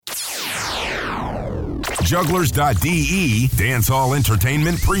Jugglers.de, Dancehall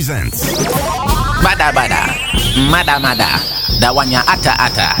Entertainment presents Badda, Mada, that one ya ata.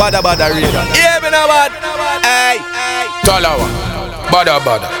 Badda, really. Yeah, me know what? Hey. Talawa, Badda.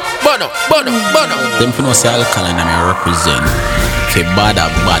 Bono. Them for no say Alkaline and I represent for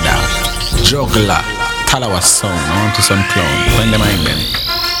Badda, Juggler, Talawa sound, I want to some clown, find them in them.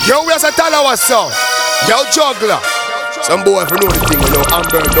 Yo, we are a Talawa sound. Yo, Juggler. Some boy if you know the thing, you know,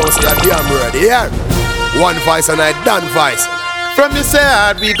 Amber don't say a damn word, yeah? One voice and I done voice. From the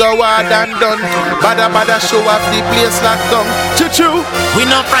side we go hard and done. Badda show up the place like down. Choo-choo. We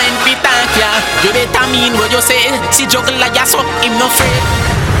no friend we thank ya. You better mean what you say. See Juggler just up, him no afraid.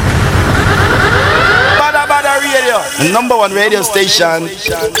 Badda Radio, number one radio station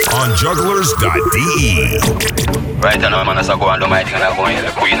on Jugglers.de. Right now, man, as I go and do my thing, and I go in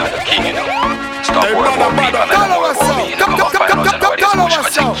the queen or the king, you know. Stop worrying about me, man. I don't worry about me, you know. I'm going to find out somebody who's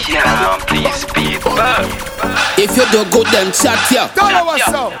push, but you can't please people. If you do good, them chat ya.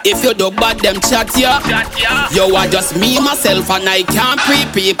 If you do bad, them chat ya. You are just me, myself, and I can't pre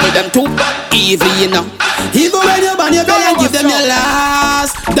people. Them too evil, you know. Even when you ban your belly and give them your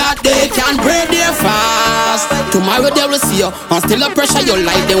last, that they can break their fast. Tomorrow they will see you, and still a pressure your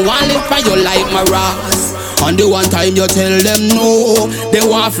life. They want live by your life, my ras. And the one time you tell them no, they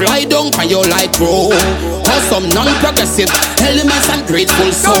want fly down by your life, bro. Cause some non-progressive elements and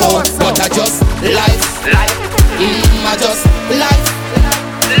grateful soul. But I just life. I just life.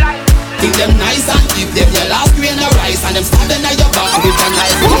 Think them nice and give them your last grain of rice, and them standing at your back with a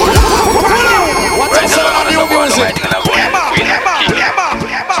knife. What's up, son? I'm new music.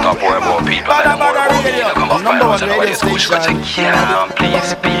 Stop worrying about people. number one radio station.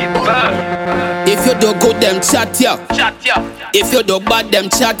 Please, people. If you do good, them chat ya. If you do bad, them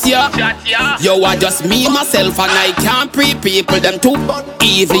chat ya. You are just me, myself, and I can't pre people. Them too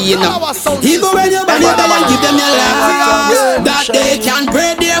evil, you know. Even when you ban your belly, give them your last, that they can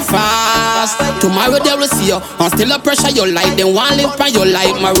break their fast. Tomorrow they will see you, and still a pressure your life. They want live by your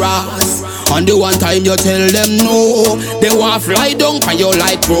life, my ras. And the one time you tell them no, they want fly down by your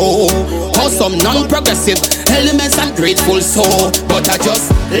life, bro. Cause some non-progressive elements and grateful soul. But I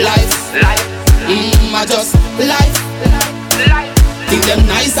just life. I just life. Think them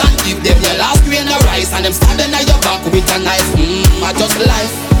nice and give them your last grain of rice, and them standing at your back with a knife. I just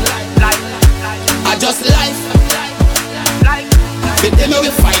life. I just life. With them we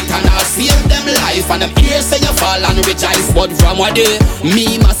fight and I'll save them life, and them ears say you fall and rejoice. But from a day,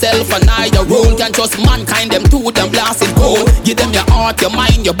 me, myself and I, your role can trust mankind. Them two, them blasted cold. Give them your heart, your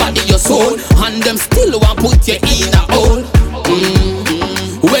mind, your body, your soul, and them still want put you in a hole.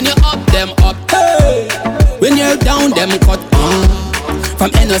 When you up, them up. Hey. When you're down, them cut. From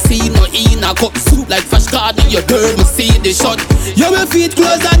NOC, no in a cup soup like fresh garden. You girl will see the shot. You will feed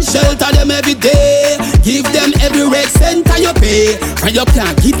clothes and shelter them every day. Give them every red center you pay. And you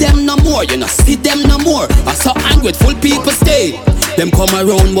can't give them no more, you not see them no more. I saw ungrateful people stay. Them come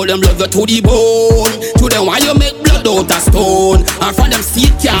around, but them love you to the bone. To them why you make blood out of stone. And from them see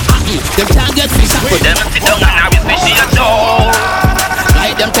it can't happen. Them can't get fish up with them sit down and I will fish in your door.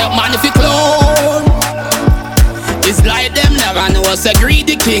 Like them take man if you clone. It's like them never know us a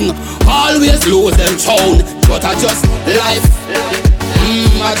greedy king. Always lose them tone. But I just life.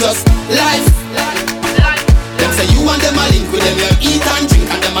 I just life. Them say you and them a link with them. You eat and drink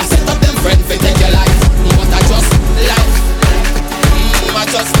and them a set up them friends for take your life. But I just life. I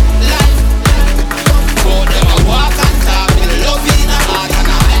just life. But them a walk and talk with love in a heart and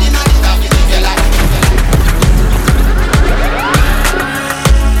a hide in a top to take your life.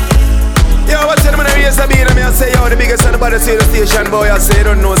 Yo, what's the money we Sabine? I say, yo, the biggest on the body see the station, boy. I say, you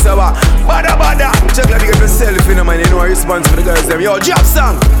don't know, so what? Badda. Check like you get yourself in the man, you know, a response for the girls, them. Yo, drop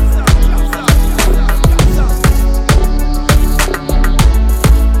song.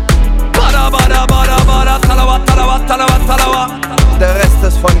 Badda, talawa. The rest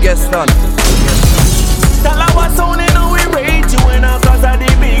is from Gaston. Talawa sound, you know we rate you in a cause of the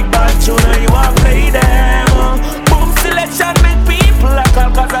big bad tune, you a play them. Boom selection make people like a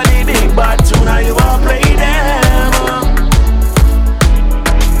cause of the big bad tune, you a play them.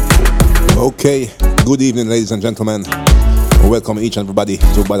 Okay, good evening, ladies and gentlemen. Welcome each and everybody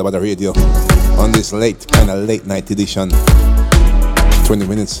to Badda Radio on this kind of late night edition.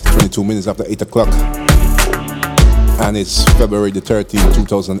 22 minutes after 8 o'clock. And it's February the 13th,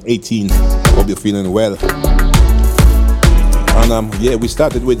 2018. Hope you're feeling well. And yeah, we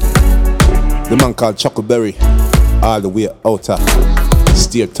started with the man called Chuckleberry, all the way out of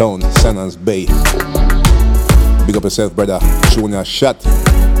Steertown, Sanders Bay. Big up yourself, brother. Showing you a shot.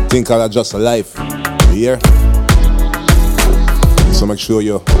 Think all that just life. You hear? So make sure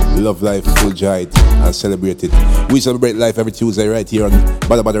you love life, enjoy it, and celebrate it. We celebrate life every Tuesday right here on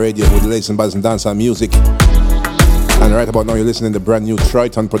Badda Radio with the latest and baddest and dancehall music. And right about now you're listening to the brand new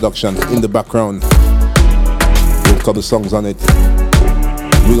Triton production in the background with a couple songs on it.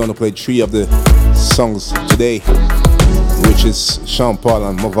 We're gonna play 3 of the songs today, which is Sean Paul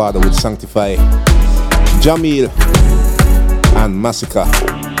and Mavado with Sanctify, Jamil and Massacre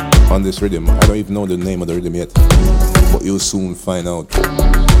on this rhythm. I don't even know the name of the rhythm yet, but you'll soon find out.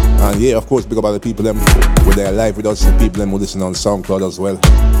 And yeah, of course, big up all the people them where they're live with us, the people them who listen on SoundCloud as well,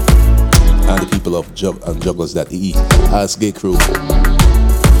 and the people of Jugglers.de, Ask Gay Crew,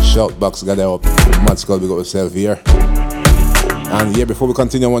 Shoutbox, gather up, Mad Skull, big up yourself here. And yeah, before we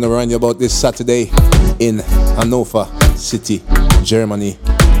continue, I want to remind you about this Saturday in Hannover City, Germany.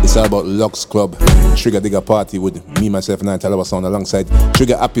 It's all about Lux Club, Trigger Digger Party with me, myself, and I, Talawa Sound, alongside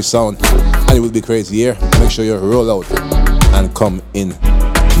Trigger Happy Sound. And it will be crazy here. Make sure you roll out and come in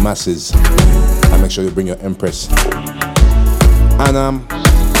masses. And make sure you bring your Empress. And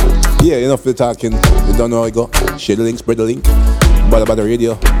yeah, enough of the talking. You don't know how it go. Share the link, spread the link. Badda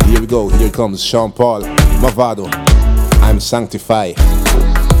Radio. Here we go. Here it comes. Sean Paul, Mavado. I'm Sanctified.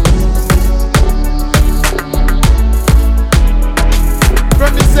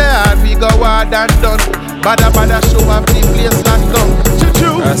 From the side, we go hard and done. Badda show up the place locked down.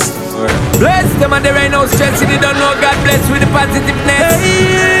 Choo-choo. Bless them and there ain't no stress. They don't know God bless with the positiveness.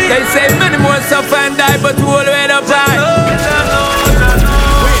 They say many more suffer and die, but who will wait up high?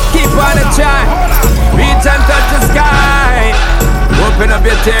 Keep on the try. Reach and touch the sky. Open up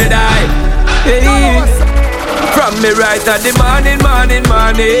your third eye. From me right at the morning.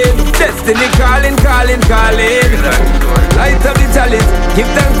 Destiny calling. Light up the talent, give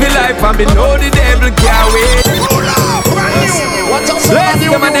thanks for life, and we know the devil can't wait.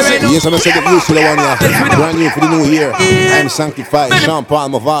 Yes, I'm gonna say the news to the one here. Brand new for the new year. I'm Sanctified, Sean Paul,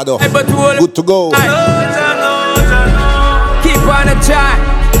 Mavado. Good to go. Keep on a try,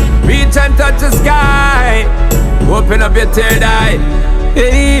 reach and touch the sky. Open up your third eye.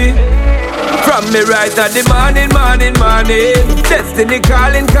 From me right at the morning. Destiny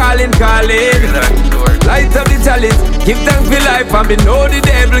calling. Light up the talent, give thanks for life, and we know the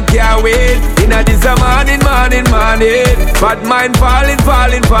devil can't wait. Inna this a morning. Bad mind falling.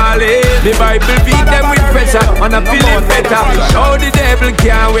 The Bible beat them with pressure, and I'm feeling better. Know the devil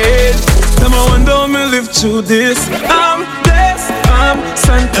can't wait. Them I wonder how me live through this. I'm blessed, I'm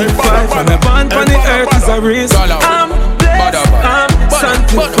sanctified. From the band on the earth is a race. I'm blessed, I'm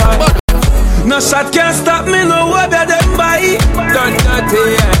sanctified. No shot can't stop me, no whether them buy. Done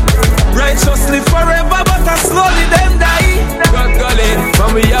nothing. Righteously forever, but I slowly them die.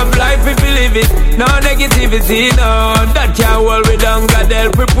 When we have life, we believe it. No negativity, no. That can't hold me down. God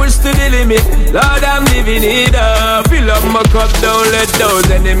help me push to the limit. Lord, I'm living it up. Fill up my cup, don't let those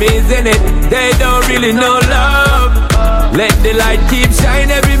enemies in it. They don't really know love. Let the light keep shine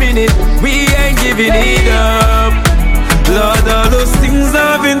every minute. We ain't giving it up. Lord, all those things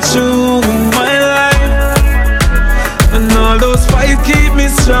I've been through in my life, and all those fights keep me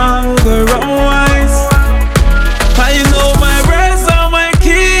stronger and wise. I know my words are my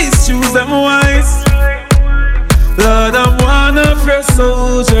keys, choose them wise. Lord, I'm one of your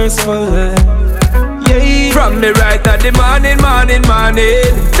soldiers for life. Yeah. From me right at the morning.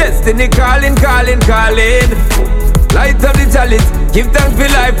 Destiny calling. Light up the talent, give thanks for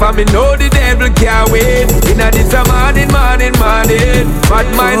life, and we know the devil can't wait. Inna this a morning. Bad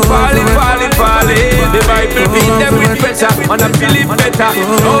mind falling. The Bible beat them with pressure, and I'm feeling better.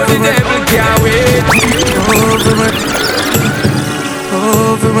 Know the devil can't wait.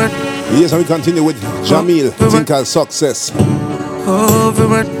 Over it. Yes, and we continue with Jamil, Tinker Success.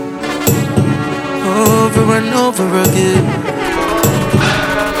 Over and over again.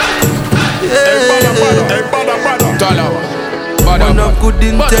 Man of good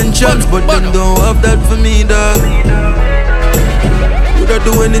intentions, but them don't have that for me, dog. Would I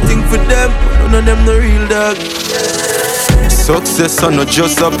do anything for them? None of them the real dog. Success and not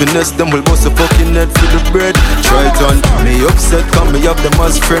just happiness. Them will bust a fucking head for the bread. Try it on me upset, come me have them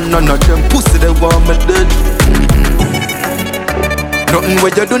as friend. None of them pussy they want me dead. Nothing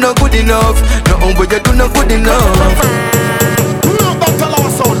where you do not good enough. Nothing where you do not good enough.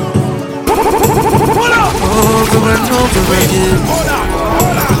 Over and over again.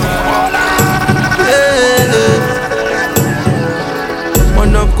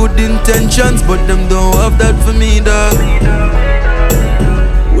 Man of good intentions, but them don't have that for me, dog.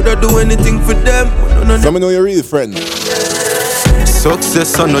 Would I do anything for them? Let me know your real friend.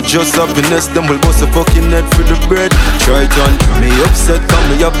 Success and not just happiness. Them will bust a fucking head for the bread. Try it on me upset, come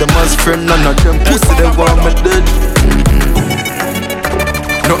me have them as friend. None of them pussy they want me dead.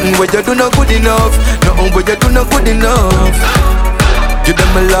 Nothing where you do not good enough. Nothing where you do not good enough. Give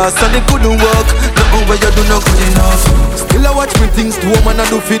them a loss and it couldn't work. Nothing where you do not good enough. Still I watch me things to woman and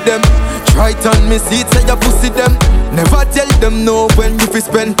do fit them. Try to me see it say you pussy them. Never tell them no when you fi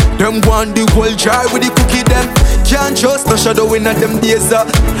spend. Them want the whole jar with the cookie them. Can't trust no shadow in a them days.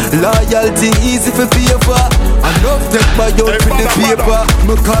 Loyalty easy for pay for. Enough take my out with the paper.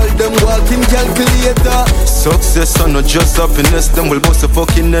 Me call them walking calculator. Success and not just happiness. Them will bust a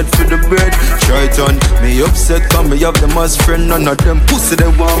fucking head for the bread. Try it on me upset cause me have them as friend. None of them pussy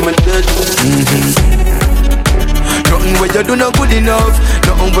they want me dead. Nothing where you do not good enough.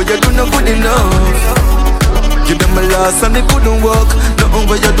 Nothing where you do not good enough. Give them a loss and it couldn't work. Nothing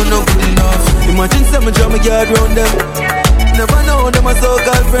where you do not good enough. Imagine some drama yard round them. Never know them as so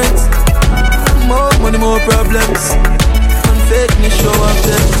girlfriends. More money, more problems. And fake me show up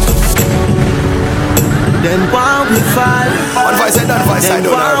them. Then while we fall, one voice and that voice I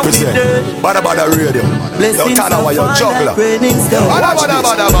don't represent. Badda radio. Yo, Tana, you're juggler. Badda.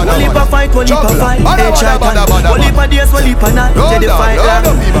 One leap a fight, one leap a fight. One leap a days, one leap a night. They fight like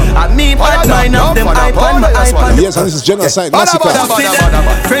and me bad mind of them iPad, my iPad. Yes, and this is genocide massacre.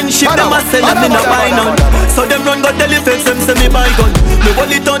 Friendship them a sell and me no buy none. So them run go tell the fakes them say me buy gun. Me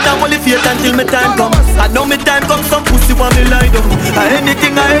hold it out and hold it fate until me time come. And now me time come some pussy want me lie down.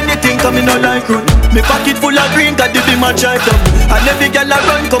 Anything come me no like run. Me pocket full of green, got the be my drive up. And every girl a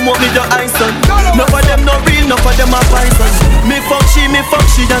run, come out with your eyes on. None of them no real, none of them a python. Me fuck she,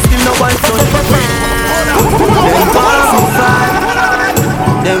 just still no wife son. Them bound we fight,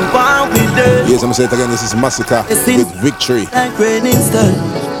 them bound we dead. Yes, I'm gonna say it again, this is Massacre with Victory. Like rain instant.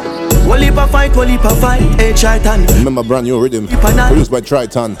 One leap a fight, hey Triton. Remember brand new rhythm, produced by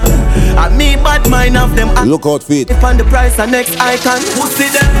Triton. And me bad mind of them. Look out for it. If on the price and next icon. Pussy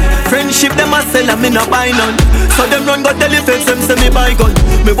them, friendship them a sell and me no buy none. So them run go tell the fakes them say me buy gun.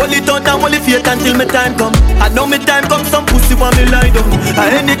 Me hold it out and hold it fate until me time come. And now me time come some pussy want me lie down.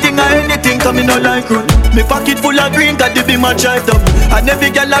 Anything come me no like run. Me pocket full of green got the be my drive up. And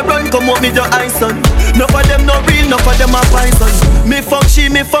every girl a run come out me your eyes on. None of them no real, none of them a python. Me fuck she,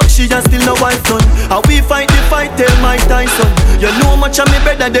 just still no wife son. And we fight the fight, tell Mike Tyson. You know much of me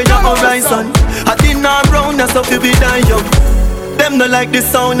better than your horizon. I think now round, that's how you be dying young. Them no like the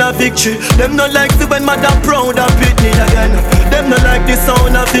sound of victory. Them no like the when mother proud of Whitney again. Them no like the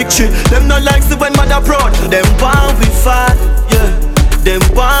sound of victory. Them no like the when mother proud. Them want we fight, yeah. Them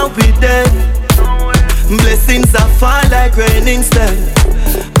want we dead. Blessings are fall like rain instead.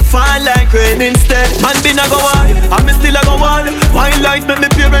 Fall like rain instead. Man been a go hard, and me still a go hard. Why life make me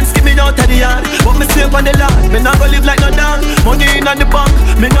parents keep me out of the yard? But me safe on the land, me not go live like no dog. Money in the bank,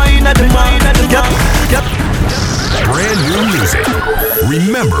 me not in the bank. Yep. Brand new music.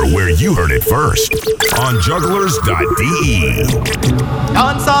 Remember where you heard it first. On jugglers.de.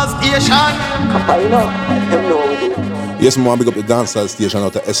 Dancehall station. Yes, man, big up the Dancehall station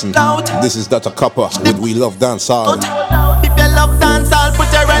out of Essen. This is Dr. Copper with We Love Dancehall. If you love dancehall, put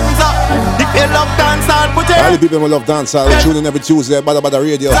your hands up. If you love dancehall, put your hands up. All the people who love dancehall, we tune in every Tuesday, Badda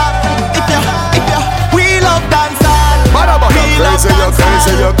radio. We love dancehall. Badda, crazy, you're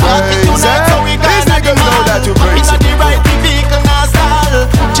crazy, you're crazy. These niggas know that you're crazy. Inna the right vehicle, now stall.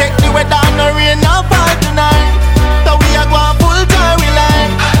 Check the weather, no rain, no fall tonight. So we are going full time, we like.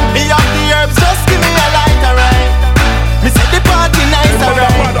 Me up the herbs, just give me a light, alright. Me say the party nice,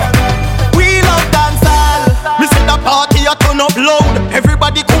 alright. We love dancehall. Me say the party a turn up loud.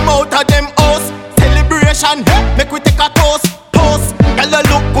 Everybody come out of them house. Celebration, make we take a toast. Toast, girl you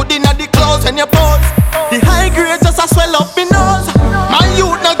look good inna the clothes when you pose. The high grade just a swell up in nose. My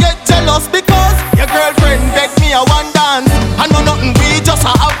youth no get jealous because your girlfriend beg me a one dance. I know nothing, we just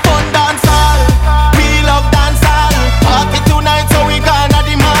a have fun dancehall. We love dancehall. Party tonight so we gonna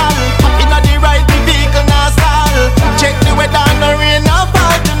the mall. Inna the right vehicle now stall. Check the weather, no rain, no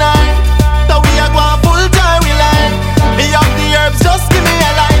fall tonight. So we are going full time, we like. Me up the herbs, just give me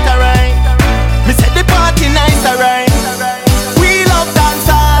a light, alright. Me say the party nice, alright. We love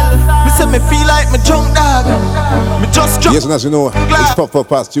dancehall. Me say me feel like me drunk dog. Me just drunk. Yes, and as you know, it's Puff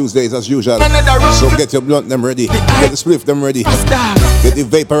past Tuesdays as usual. So get your blunt them ready. Get the spliff them ready. Get the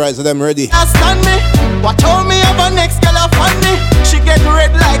vaporizer them ready. Understand me? Watch how me have a next girl up on me. She get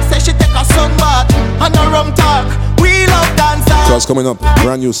red like say she take a sunbath and a rum talk. We love dancehall. So it's coming up,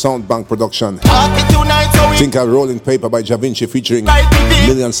 brand new Sound Bank production. Think of Rolling Paper by Ja Vinci featuring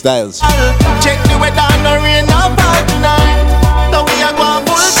Million Styles. Check the weather and the rain now fall tonight. So we are going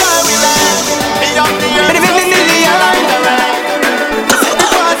full time, we like. Me up the year, so we are like alright. The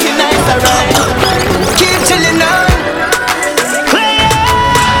party nice, alright. Keep chillin' on.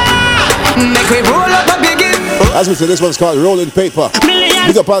 Make we roll up a biggie. As we say, this one's called Rolling Paper. Million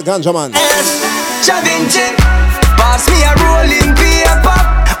Big up all ganja man. Chavinci, pass me a rolling paper.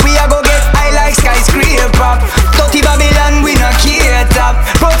 We a go get high like skyscraper. Dirty Babylon we no cater.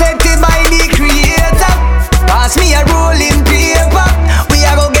 Protected by the creator. Pass me a rolling paper. We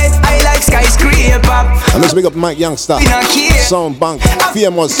a go get high like skyscraper. And let's big up Mike Youngster, Sound Bank,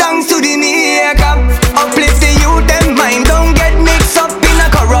 famous. Thanks to the maker. Uplift the youth, them mind don't get mixed up in a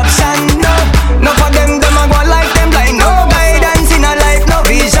corruption. No, no for them a go like them blind. No guidance in a life, no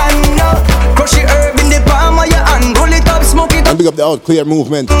vision. No, crush the herb in the palm of your hand, roll it up, smoke it up. And big up the Out Clear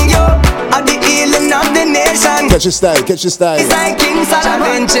movement. Yo, at the healing of the nation. Catch your style, catch your style. It's like King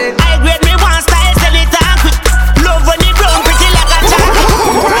Solomon. I grade me one style, sell it and quick. Love when it brown, pretty like a chocolate.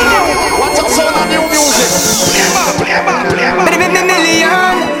 What's up, sound of new music?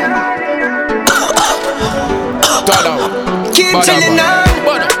 Million. Keep chilling on.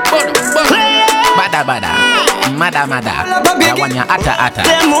 Badda, mada. I want ya ata.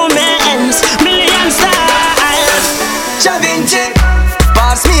 The moments, million styles. Chavinci,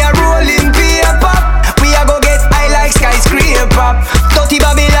 pass me a rolling paper. We a go get high like skyscraper. Dirty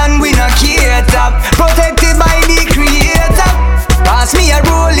Babylon we no cater. Protected by the creator. Pass me a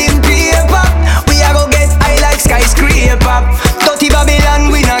rolling paper. We a go get high like skyscraper. Dirty Babylon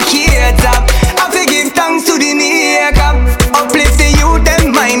we no cater. I fi give thanks to the maker. Uplift the youth,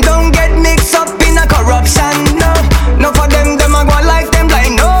 them mind don't get mixed up in a corruption. No, no for them a go like them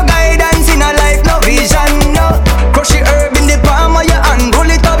blind. No guidance in a life, no vision. No, crush the herb in the palm of your hand, roll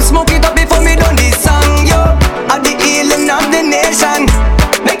it up, smoke it up before me done this song. Yo, at the healing of the nation,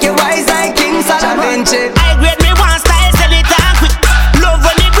 make you wise like King Solomon. I grade me one style, sell it and quick. Love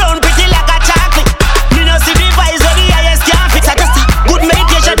when it brown, pretty like a chocolate. Me no see the vibes of the highest can't fix. I just good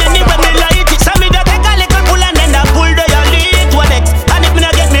meditation anyway me light it. So me just take a little pull and then I pull the your lead to a next. And if me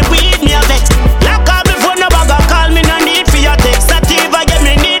no get me weed, me a vex. Lock up me phone, no bugger call me, no need for your text. Sativa get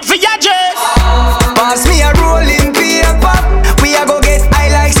me need for your dress. Pass me a rolling paper. We a go get high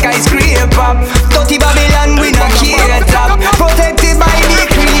like skyscraper. Dirty Babylon we no cater. Protected by the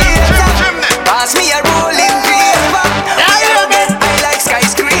creator. Pass me a rolling paper. We a go get high like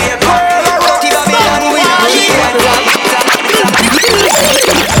skyscraper. Dirty Babylon we no cater.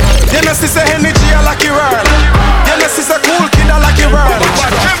 You know sister energy I like your world. You know sister cool kid I like your world.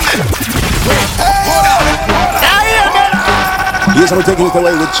 Yes, I'm taking it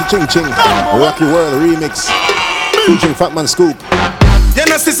away with Ching Ching, Rocky World remix, featuring Fatman Scoop, You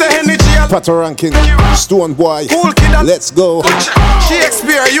know sister energy I Pato Rankin, Stone Boy, cool kid I let's go.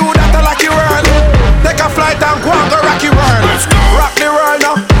 Shakespeare, you that I like your world. Take a flight and go and go rocky world. Rock the world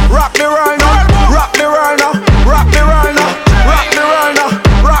now, rock the world now, rock the world now, rock the world now, rock the world now,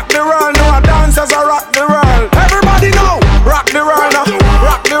 rock the world now. Dancers are rock the world. Everybody know, rock the world now,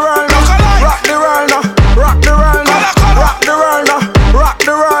 rock the world now, rock the world now, rock the world now, rock the world now, rock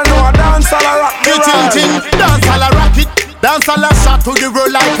the world now. Dancers are rock the world. Dancehall a rock it. Dancehall a shot to the world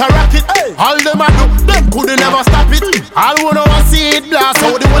like a rocket. All them a do, them coulda never stop it. All wanna see it blast,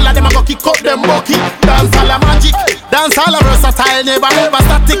 how the whole of them a go kick up them bucket. Dancehall a magic, dancehall a versatile, never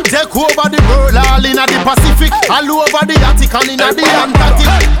static. Take over the world, all inna the Pacific, all over the Arctic and inna the Antarctic.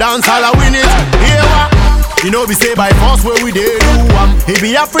 Dancehall a win it, here what? You know we say by force where we dey do It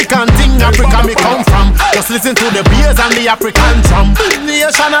be African thing, Africa me come from. Just listen to the beers and the African drum.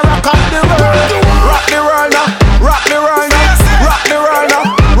 Nation a rock up the world. Rock the world now, rock the world now, rock the world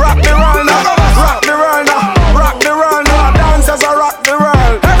now, rock the world now, rock the world now, rock the world now. Dancers are rock the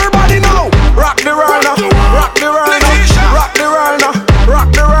world. Everybody know, rock the world now, rock the world now, rock the world now, rock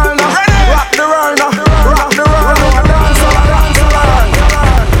the world now, rock the world now, rock the world now. Dancers are rock the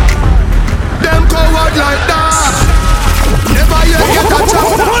world. Them coward like that, never yet get a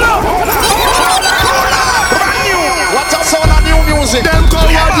chance. What's up, sound of new music? Them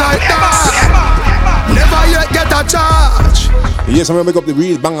coward like that, never yet get a charge. Yes, I'm gonna make up the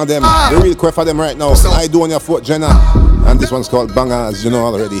real banger them, the real quest for them right now. I do on your foot, Jenna, and this one's called Banger, as you know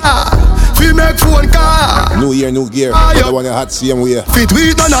already. We make phone call. New year, new gear. The one you had same way. Fit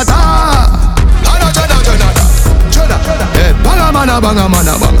we done a ta. Hey, banga mana banga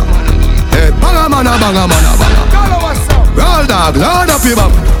mana banga. Hey, banga mana banga mana banga. Roll dog, load up your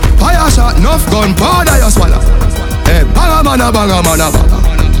bum. Fire shot, enough gun, powder you swallow. Hey, banga mana banga mana banga.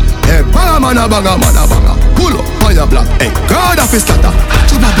 Hey, banga mana banga mana banga. Pull up on your block. Hey, crowd up his scatter.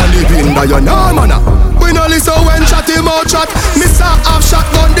 Chop up and live in by your no mana. We no listen when chat him out chat. Mr. Half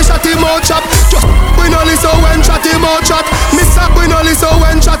shotgun, the shot him out chat. We no listen when chat him out chat. Mr. We no listen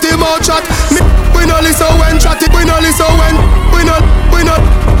when chat him out chat. We no listen when chat. We no listen when.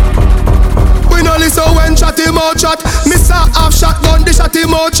 We no listen when chat him out chat. Mr. Half shotgun, the shot chatty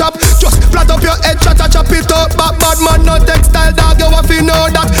mouth chop. Just flat up your head, chat chop it out. Bad man, no textile dog, you have to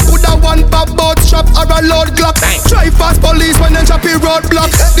know that. Put a one pop boat shop or a load glock. Try fast police when them choppy roadblock.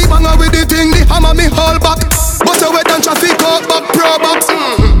 The banger with the thing, the hammer me hold back. But you wait on traffic out back pro box.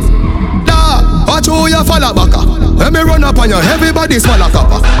 Watch who you follow back. Let me run up on you, everybody swallow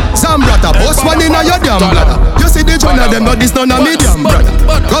copper. Zambrata, post one in your damn bladder. You see the joint of them, but this none of me damn brother.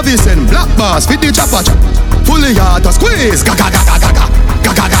 Govison, black bars, fit the chopper chop. Fully hard to squeeze. Gaga gaga gaga.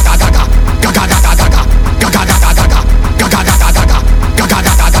 Gaga gaga gaga. Gaga gaga gaga. Gaga gaga gaga. Gaga gaga gaga. Gaga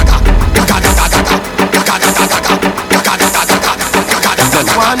gaga gaga. Gaga gaga gaga. Gaga gaga gaga. Gaga gaga gaga. Gaga gaga gaga.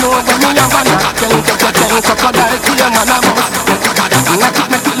 One over me a van, ten crocodile tear man a bust.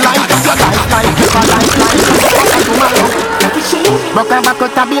 Make it light up your life, Rock and back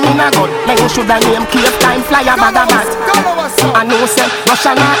out a beam in a gun. Then should I name cave time flyer Badda mat. I know say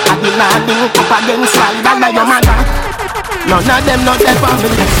Russian a the landing up against slide and your mother. None of them not there for me.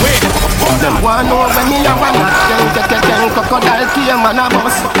 Them one know when me a wanna. Ten crocodile tear man a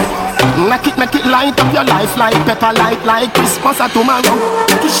bust. Make it light up your life like pepper like Christmas or tomorrow.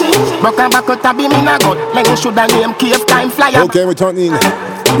 Rock and back out a beam in a gun. Then should I name cave time flyer. Okay, we're turning.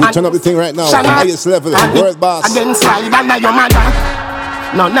 We turn up the thing right now. Highest level, world boss. Against slide and your mother.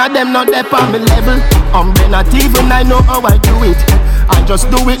 None of them not there on me level. Not even I know how I do it. I just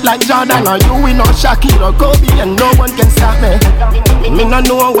do it like Jordan or you, we know Shaquille or Kobe, and no one can stop me. Me no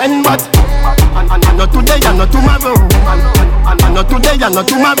know when, but I know today, I know tomorrow. I know today, I know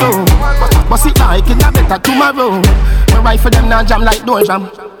tomorrow. But it like it a better tomorrow. Me rifle them now jam like door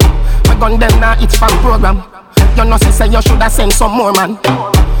jam. Me gun them now it's fan program. You know say you shoulda send some more man.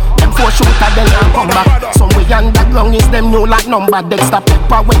 Them 4 shooter then and come back. Some way underground is them new like number. Dexter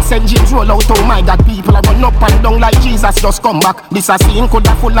Pepper when St. James roll out. Oh my God, people are run up and down like Jesus just come back. This a scene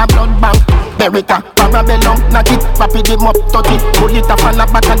coulda full of blood bank. Beretta, Parabellum, knock it, rapid him up, 30. Pull it up on the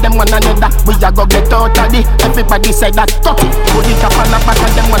back of them one another. We a go get out of it. Everybody say that, 30. Pull it up on the back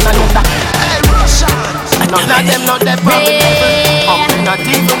of them one another. Hey, Russian. None of them know that problem. Not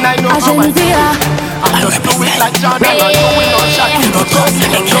even I know how I feel. I just do it like Jordan, I know we don't shot you, no Kobe,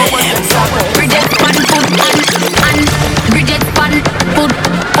 and no one can stop me. Bridget pan foot and Bridget pan foot.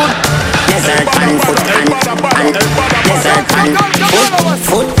 Desert pan foot and desert pan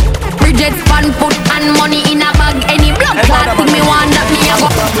foot. Bridget pan foot and money in a bag. Any blood clot thing me want that me a go.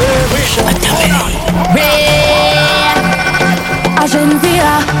 Ray,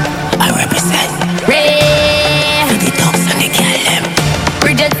 Argentina, I represent. Ray, the dogs and the girl them.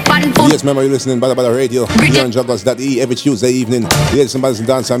 Bridget pan foot. Yes, remember you're listening to Badda Radio here on Jugglers.e every Tuesday evening. Ladies and brothers and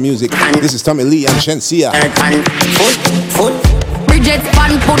dancehall music. This is Tommy Lee and Shensia. Bridget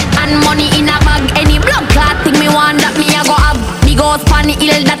pan foot and money in a bag. Any blood clot thing me want that me a go have. Big house pan the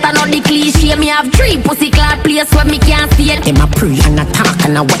hill that I know the cliche. Me have 3 pussy clot place where me can't see it. Them a pray and a talk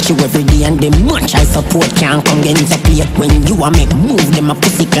and I watch you every day. And them munch I support can't come get into play. When you a make move, them a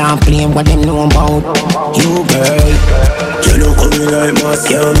pussy can't play. What them know about you, girl? You don't come in like my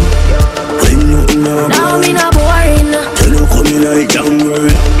scam. When you know now me not boring. You don't come in like young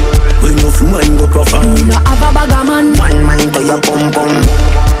girl. When you mind go profound. You have a bag of man. One man to your pum pum.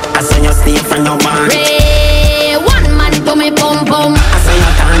 I saw you stay from your man. Ray, one man to me pum pum. I saw you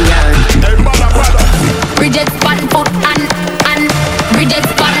turn girl. Bridget pan foot and Bridget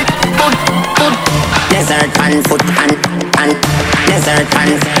pan foot. Desert pan foot and desert pan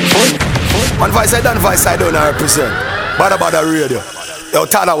foot. One voice I done, voice I don't represent. Badda Radio. Yo,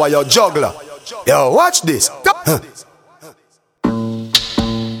 Talawa, yo, juggler. Yo, watch this.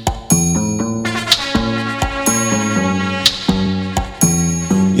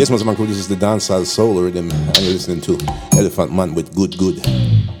 Yes, my crew, this is the Dancehall Soul Rhythm, and you're listening to Elephant Man with Good. Good,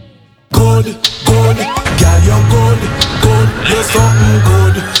 girl, you're good, you're something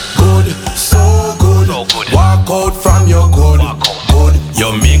good, so good. Walk out from your good,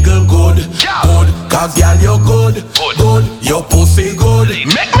 you mingle good, cause girl you're good, your pussy good.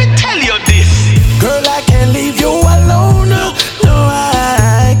 Make me tell you this, girl, I can't leave you alone. No,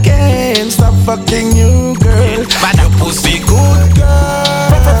 I can't stop fucking you, girl. But your pussy good, girl.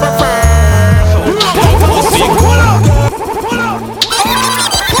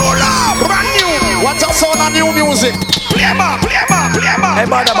 What's up, son of new music? Play ma. Hey,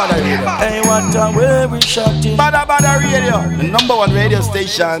 Badda Radio. Hey, what a way we shot it. Badda Radio, the #1 radio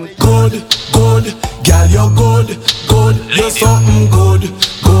station. Good, girl, you're good, you're something good,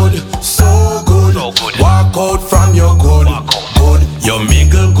 so good. Walk out from your good, you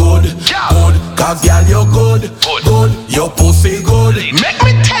mingle good, cause girl you're good, your pussy good. Make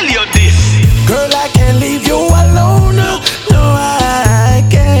me tell you this, girl, I can't leave you alone. No, I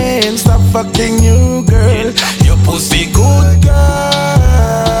can't stop fucking you, girl. Your pussy good, girl.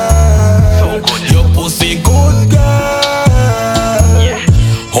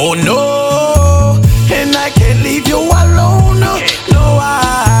 Oh no, and I can't leave you alone. No,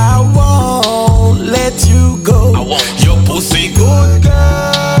 I won't let you go. Your pussy good girl.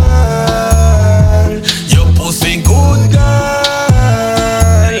 Your pussy good girl.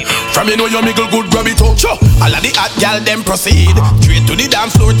 From you know you miggle good, grab it up. Sure. All of the hot gal them proceed. Straight to the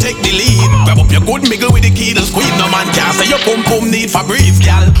dance floor, take the lead. Grab up your good miggle with the key to squeeze. No man can say your pum pum need for breeze,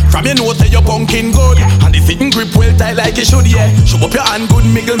 gal. From you know say your pumpkin good. And the sitting grip well tight like it should, yeah. Show up your hand good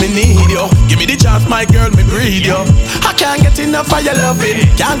miggle, me need you. Give me the chance, my girl, me breed you. I can't get enough of your loving.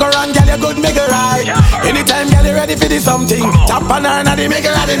 Can't go wrong, gal, you good miggle right. Anytime gal you ready for the something. Tap on her and the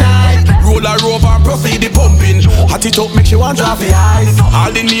miggle of the night. Roll her over, proceed the pumping. Hot it up, make she want drop the eyes.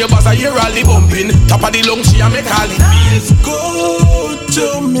 All the neighbors I hear all the bumping. Top of the lungs, she a make all it feels good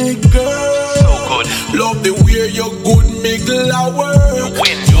to me, girl. So good. Love the way you good miggle a work.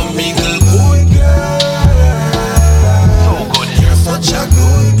 When you miggle good, girl. So good. You're such a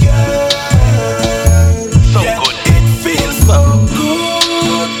good girl. So yeah, good. It feels so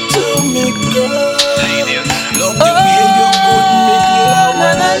good to me, girl. Ladies. Love the way you good miggle a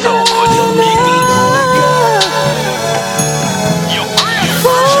work. So good. You miggle good, girl. You're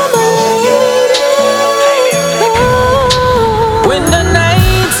such a good girl. When the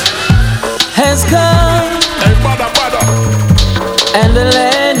night has come and the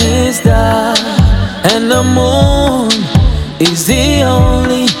land is dark and the moon is the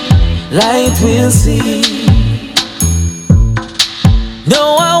only light we'll see.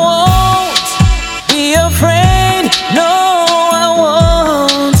 No, I won't be afraid. No, I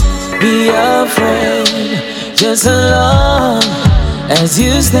won't be afraid. Just as long as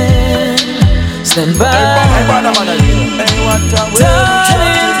you stand by.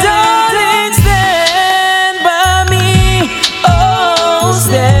 Darling, darling, stand by me. Oh,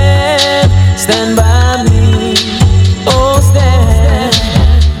 stand by me. Oh, stand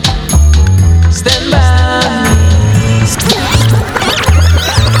by me.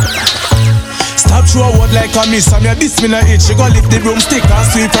 Stop through a word like a miss. I'm your this me no itch. She go lift the broomstick and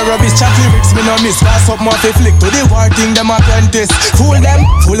sweep her rubbish. Chat lyrics me no miss. Pass up my flick to the war thing them apprentice. Fool them,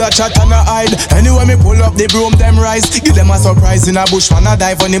 full of chat and a hide. Anyway me pull up the broom them rise. Give them a surprise in a bush man a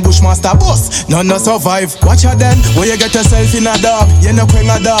dive on the bushmaster bus. None no survive. Watch her then, where you get yourself in a dog. You no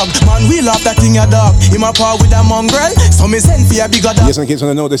quang a dog. Man we love that thing a dog. Him a paw with a mongrel. So me send for a bigger dog. Yes, in case you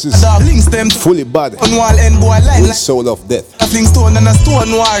don't know, this is links them fully bad. On wall end boy line with soul of death. A fling stone and a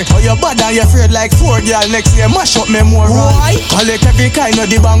stone war. Oh you bad and you afraid like 4 girl. Next year mash up me more. Why? Collect every kind of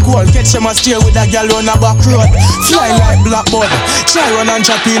the bank wall. Catch them a steer with a girl on a back road. Fly like blackbird. Try run and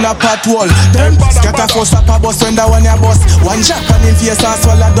chop in a pot wall. Them scatter fuss up a bus when the one ya bus. One jack on him face and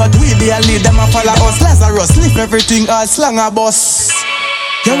swallow dot. We be a lead them a follow us. Lazarus lift everything all slang a bus.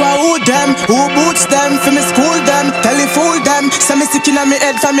 You a who them, who boots them, for me school them, telefool them. Say me sick inna me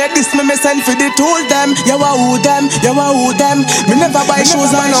head from me this me send for the tool them. You a who them, you a who them. Me never buy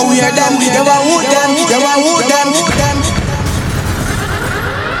shoes and no wear them. You a who them, you a who them.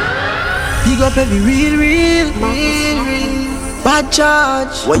 Big up every real bad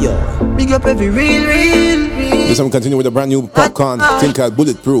charge. What yo? Big up every real Yes, I'm continue with a brand new popcorn thing called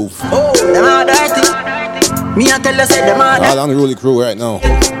Bulletproof. Oh, them are dirty. Me a tell you say them are dirty. All unruly crew right now.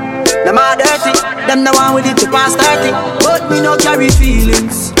 Them are dirty. Them the one with it to pass 30. But me no carry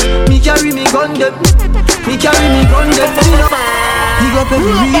feelings. Me carry me gun them. Me carry me gun them. Big up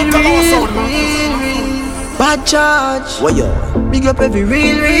every real bad charge. What yo? Big up every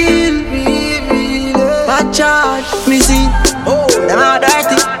real bad charge. Me see, oh, them are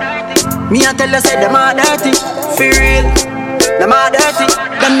dirty. Me a tell you say them are dirty. For real, them are dirty.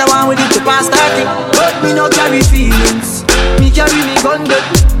 Them the one with it to pass 30. But me no carry feelings. Me carry me gun them.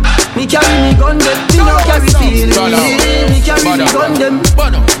 Me carry me gun them. Me no carry feelings. Me carry me gun them.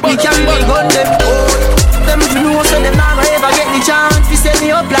 Me carry me gun them. Oh, them if you know so them never ever get the chance to set me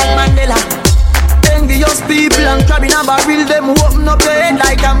up like Mandela. Envious people and crabbing a barrel. Them open up your head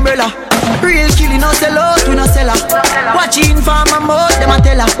like umbrella. Real killing no sell out, we no sell her. Watching for my mouth, them a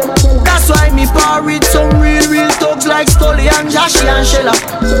tell her. That's why me par with some real thugs like Scully and Joshy and Shella.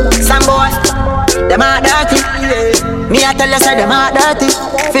 Some boy, them are dirty. Me a tell you say them are dirty.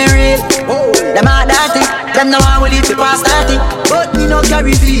 For real, them are dirty. Them no one will live to pass 30. But me no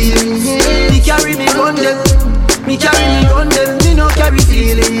carry feelings. Me carry me gun them. Me carry me gun them. Me no carry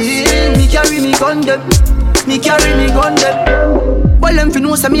feelings. Me carry me gun them. Me carry me gun them. Well, them fi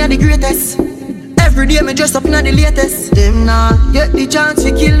know say me a the greatest. Every day me dress up in the latest. Them nah get the chance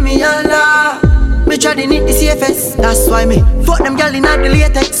to kill me, Allah. Me try to need the safest. That's why me fuck them gal in the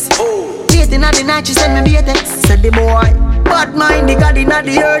latex. Late in the night she send me latex. Said the boy, Bad mind, the God inna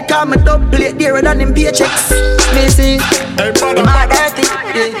the earth. Come a double plate dearer than them paychecks. Me see, them are dirty.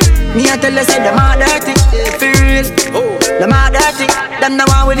 Yeah. Me a tell you say them are dirty. Yeah, for real. Them are dirty. Them the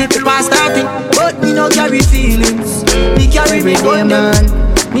one with it to pass 30. But me no carry feelings. Me carry me gun man.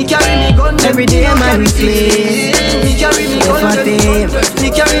 Me carry me gun every day. My reflex. Me carry me gun.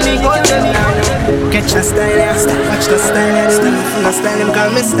 Me carry me gun. Catch the style, watch the style. The style them call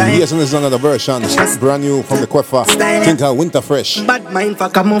me style. Yes, and this is another version. Brand new from the Queffa. Think of Winter Fresh. Bad mind for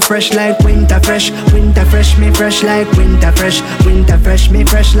come on fresh like winter fresh. Winter fresh, me fresh like winter fresh. Winter fresh, me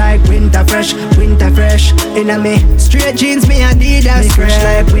fresh like winter fresh. Winter fresh, inna me straight jeans, me Adidas. Me fresh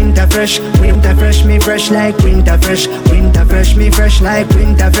like winter fresh. Winter fresh, me fresh like winter fresh. Winter fresh, me fresh like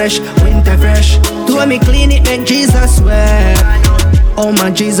winter fresh. Winter fresh. Do me clean it, make Jesus swear. Oh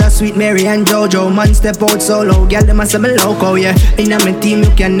my Jesus, sweet Mary and Jojo. Man step out solo, girl them a say me loco, yeah. Inna me team you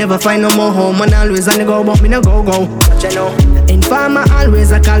can never find no more home. Man always on the go, but me no go. But you know, Informer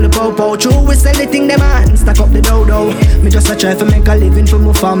always I call the po-po. True we sell the thing them and stack up the dodo. Me just a try to make a living for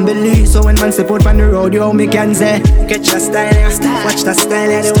my family. So when man step out on the road, yo me can say, catch your style, yeah. Watch the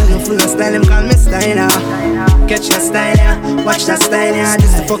style, yeah. The one who full of style, them call me style, yeah. Catch your style, yeah. Watch the style, yeah.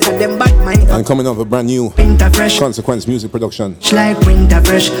 This the fuck of them bad mind. And coming up a brand new Winter Fresh Consequence music production. Like winter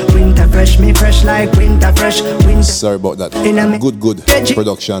fresh, me fresh like winter fresh. Sorry about that. Good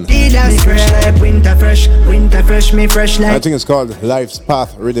production. Me fresh like winter fresh, me fresh like. I think it's called Life's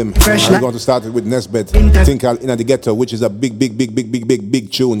Path Rhythm. Fresh I'm going to start it with Nesbeth. Think I'll Inna the Ghetto, which is a big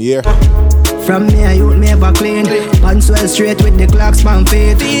tune, yeah. From me, I youth me ever clean. Pants well straight with the clocks pan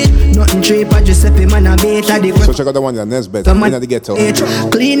feet. Nothing cheap, I Giuseppe man a beat. So check out the one, yeah, Nesbeth, Inna the Ghetto.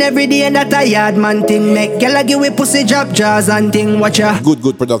 Clean every day, that a yard man thing. Make gyal give we pussy drop jars and thing. Watch ya.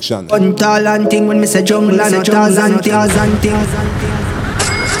 Good production. On tall and thing when me say jungle and jars and things.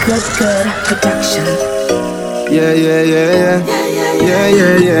 Good production. Yeah.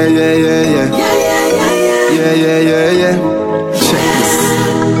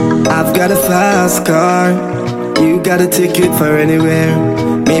 I've got a fast car. You got a ticket for anywhere.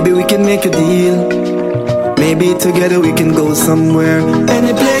 Maybe we can make a deal. Maybe together we can go somewhere.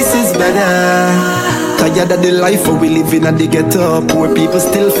 Any place is better. Tired of the life where we live in at the ghetto. Poor people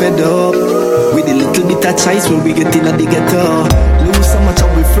still fed up with a little bit of choice when we get in at the ghetto. Lose so much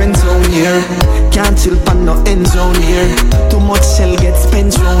of we friends round here. Can't chill pan no ends round here. Too much shell get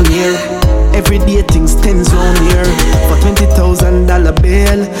spent round here. Every day things tens round here. For $20,000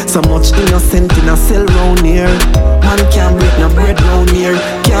 bill, so much innocent in a cell round here. Man can't break no bread round here.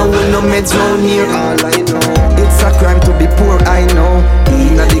 Can't hold no meds round here. All I know, it's a crime to be poor, I know.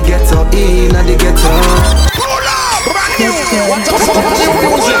 Inna the ghetto, inna the ghetto. Yeah.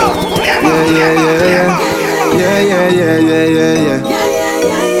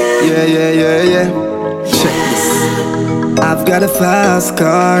 Check this. I've got a fast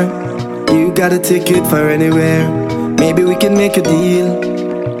car. You got a ticket for anywhere. Maybe we can make a deal.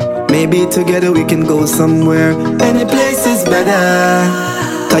 Maybe together we can go somewhere. Any place is better.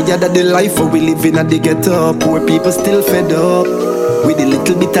 Tired of the life where we live in at the ghetto. Poor people still fed up with a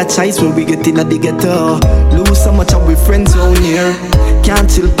little bit of choice when we get in at the ghetto. Lose so much of we friends round here. Can't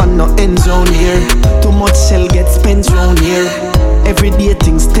chill pan no ends round here. Too much shell get spent round here. Every day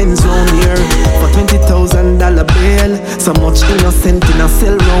things tens round here. For $20,000 bill, so much innocent in a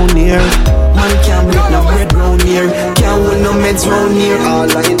cell round here. Man can't make no bread round here. Can't hold no meds round here. All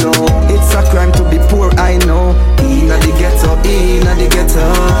I know, it's a crime to be poor, I know. Inna the ghetto, inna the ghetto.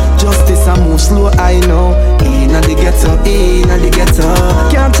 Justice a move slow, I know. Inna the ghetto, inna the ghetto.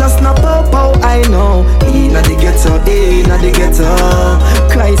 Can't just no pow, I know. Inna the ghetto, inna the ghetto.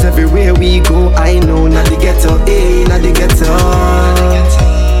 Cries everywhere we go, I know. Inna the ghetto, inna the ghetto.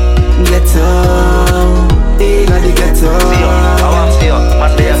 Ghetto, inna the ghetto.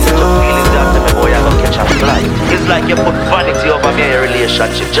 Monday I get up feeling that me boy I gonna catch a flight. It's like you put vanity over me in a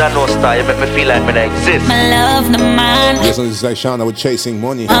relationship. Jano style, you make me feel like me don't exist. My love, no man. Yes, this is like Shana with Chasing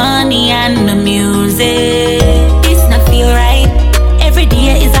Money. Money and the music. It's not feel right. Every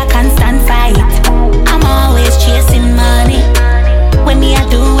day is a constant fight. I'm always chasing money. When me I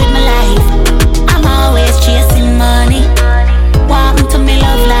do with my life. I'm always chasing money. Welcome to me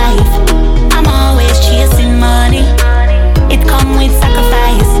love life. I'm always chasing money. It come with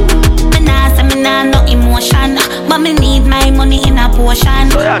sacrifice. Me nah no emotion, but me need my money in a portion.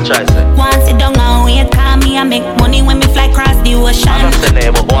 So yeah, try say. Once it down and wait, call me I make money when me fly across the ocean. I'm not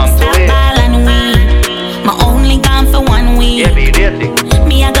saying but one to it. Ball and weed. My only gone for 1 week. Yeah, be dating.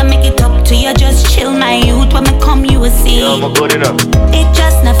 Me I gonna make it up to you, just chill my youth. When me come you will see. Yeah, I'm good enough. It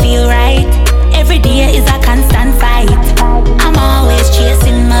just not feel right. Every day is a constant fight. I'm always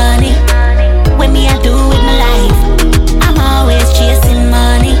chasing money. When me I do with my life. I'm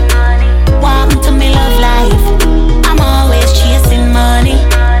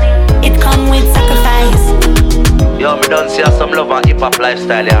love and hip-hop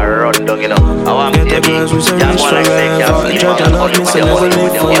lifestyle, you run down, you know. I want to be you go like say, can't sleep on your couch with your money.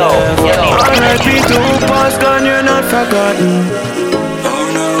 Yo. R.I.P. to past gone, you're not forgotten.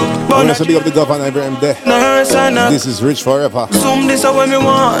 I want to be up the governor every day. This is Rich Forever. Zoom this up when me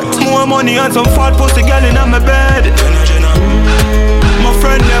want. More money and some fat pussy girl in my bed. My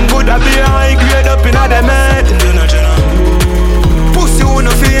friend them good, I be high grade up in them head. Pussy who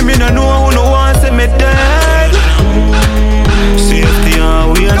no feel me, no know who no want see me dead. Safety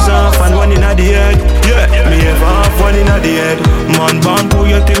and wheels off and one in the head. Yeah, me ever have one in the head. Man born who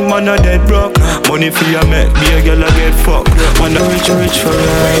you think man a dead broke. Money for your make, be a girl a get fucked. Man a rich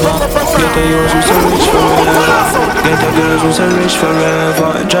forever. Get a yours who's a rich forever. Get a girls who's a rich forever.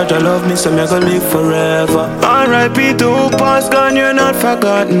 Jaja love me so me go live forever. R.I.P. to who past gone, you're not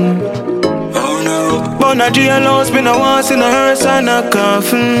forgotten. But a jail house, me no want see no hearse and a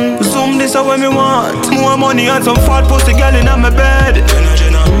coffin. Zoom this up when me want. More money and some fat pussy girl in my bed.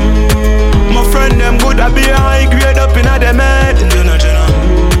 My friend them good, I be high grade up in them head.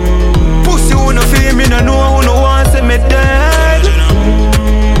 Pussy who no feel me, no know who no want see me dead.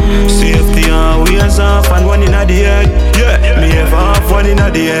 Safety and wheels off and one in the head. Yeah, me ever have one in the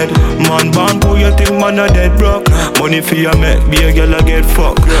head. Man born who you think man a dead broke. Money for your make, be a girl a get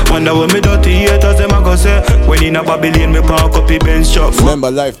fucked. Wonder when me dirty haters them a go say. When in a Babylon me park up the Benz truck.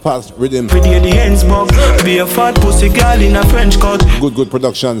 Remember life past rhythm. For the ends bug. Be a fat pussy girl in a French cut. Good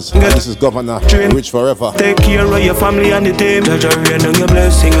productions. And this is Governor Rich Forever. Take care of your family and the team. Jaja rain on your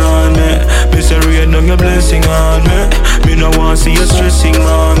blessing on me. Me say rain on your blessing on me. Me no want see you stressing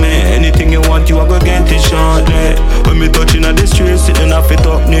on me. Anything you want you a go get it shortly. When me touching at the street sitting off it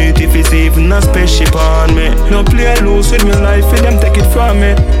up neat. If it's even a spaceship on me. No play loose with me life and them take it from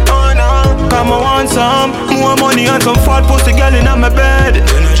me. Oh no, come on want some more money and some fat pussy girl in my bed.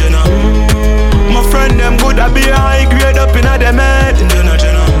 My friend them good, I be high grade up in them head.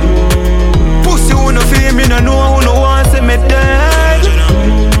 Pussy who no feel me, no know who no want see me dead.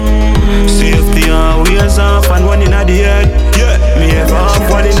 Safety and wheels off and one in the head. Yeah, me ever have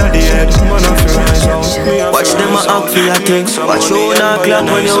one in the head. Man off your eyes out. Watch them a act for your things. Watch you not clap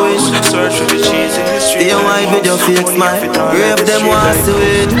when you wish. Search for the cheese in the street. Stay wide with your fake smile. Rave them wants to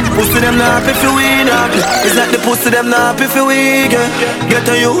win. Pussy them not happy if you win happy. It's like the pussy them not happy if you win. Get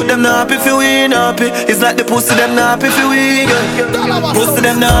a youth them not happy if you win happy. It's like the pussy them not happy if you win. Pussy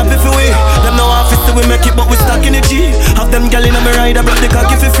them not happy if you win. Them no office so we make it but we stuck in the G. Have them gal in a me ride I block the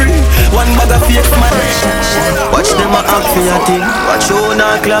cocky for free. One bag of fake smile. Watch them a act for your thing. Watch you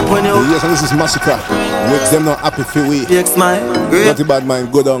not clap when you. Yes, and this is Massacre. With them not happy for we. Fake smile. Dirty bad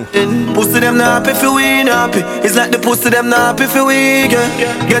mind, go down. Pussy them not happy if you win happy. It's like the pussy them not happy if you win.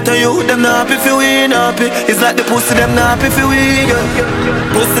 Get a youth them not happy if you win happy. It's like the pussy them not happy if you win.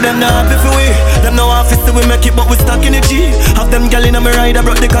 Pussy them not happy if you win. Them no office so we make it but we stuck in the G. Have them gal in a me ride I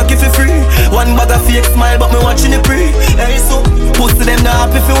brought the cocky for free. One bag of fake smile but me watching it pre. Hey so pussy them not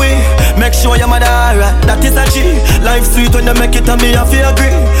happy if you win. Make sure your mother alright, that is a G. Life sweet when they make it and me have to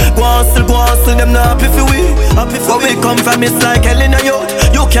agree. Go on still them not happy if you win. Where we come from it's like hell in a youth.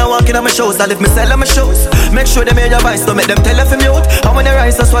 You can't walk in on my shows, I live me sell on my shows. Make sure they hear your voice, don't make them tell if I'm mute. And when they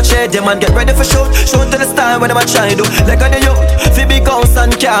rise, that's what shade them and get ready for shoot. Show to the style when I'm a try do, like on the youth. Fi big house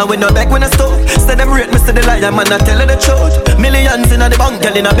and car, we no back when I stop. Say them rate me, say the liar, man, I tell her the truth. Millions in the bank,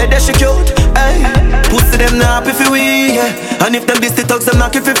 girl in a bed, they she cute. Hey, pussy them not happy for we, yeah. And if them this the thugs, them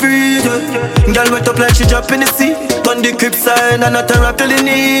knock it for free, yeah. Girl wet up like she drop in the sea. Turn the crib side and not a rock till the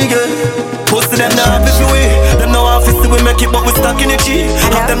knee, yeah. Pussy them not happy for we. Them no office so we make it but we stuck in the G.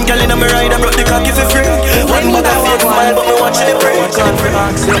 Have them gal in a me ride and brought the cocky for free. One bag of fake smile but me watching the pre.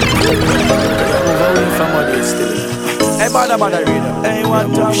 Hey, Badda reader. Hey, what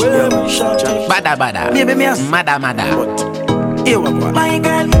Badda. Baby, me ask. Mada. Here we go. My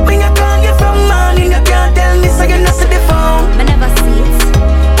girl, when you call you from morning, you can't tell me so you not see the phone. I never see it.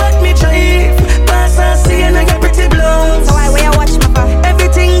 But me drive, pass and see and I get pretty blown. So why you watch my car?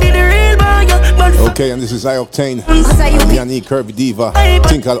 Everything did the real boy, but Okay, and this is I-Octane. Yanni Curvy Diva.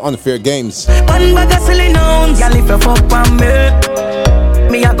 Think called Unfair Games. one bag of silly nouns. Girl, if you fuck on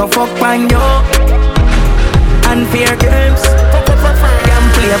me I go fuck on you. Unfair games. Can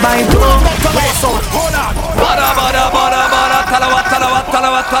play by two. Hold on. Badda.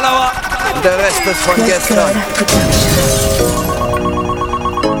 Talawa. The rest is from guest on.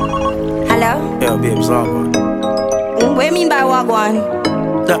 Hello? Yeah, babes, all good. What you mean by wagwan?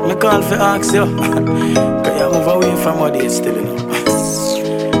 That me call for ask you. Can you move away from what they still you know?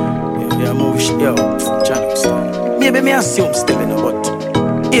 Yeah, move yo, John style. Maybe me assume still you know,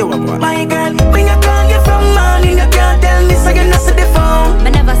 but here we go. My girl, when you call you from morning, you can't tell me so you not see the phone. I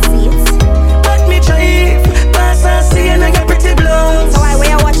never see it. But me drive, pass and see and I get pretty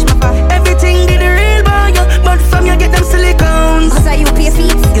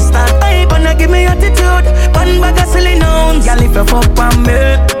on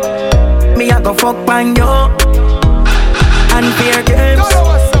me I go fuck on you. Unfair games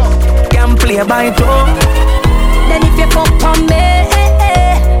can play by two. Then if you fuck on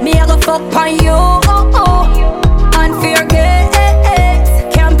me I go fuck on you. Unfair games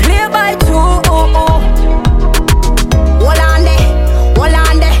can play by two. Hold on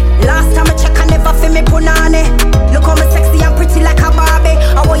there. Last time I check I never feel me punani. Look how me sexy and pretty like a Barbie.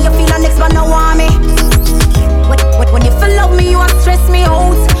 I want you feel the next man no want me. When you feel love me, you want stress me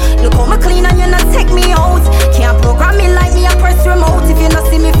out. Look how me clean and you not take me out. Can't program me like me a press remote. If you not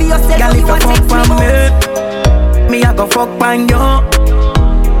see me for yourself, girl, you want take me out. Me I go fuck on you.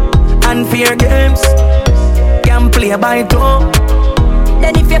 Unfair games can play by two.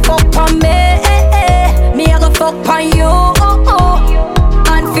 Then if you fuck on me I go fuck on you.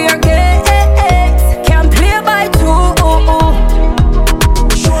 Unfair games can play by two.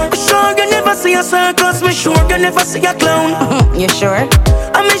 Sure you never see a circus. Me sure you never see a clown. You sure?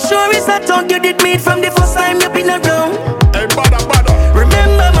 I'm sure it's a talk you did meet from the first time you been around. Hey, Badda.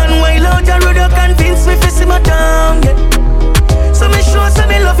 Remember man, while out your road you convinced me to see my down, yeah. So me sure say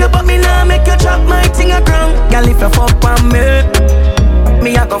me love you, but me nah make you drop my thing a ground. Girl, if you fuck on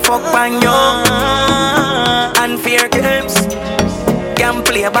me I go fuck on you. Unfair games can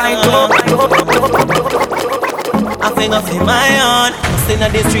play by two. I think of my own. Sing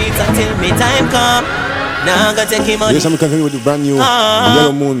on the streets until me time come. Now I'm gonna take him on. Yes, I'm continue with the brand new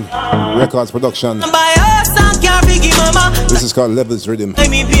Yellow Moon Records production. This is called Levels Rhythm. I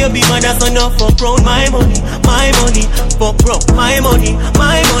mean, baby, man, that's enough for proud. My money, fuck broke. My money.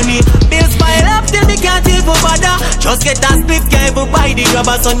 Bills pile up till they can't even bother. Just get that split, can't even buy the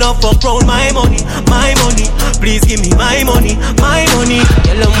grabber. So enough for proud. My money. Please give me my money.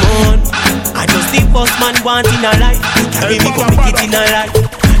 Yellow Moon. I just see postman want in a life. Carry me come make it in a life.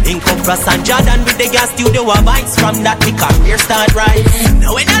 Link up Ross and Jordan with the gas studio vibes. From that the career start right.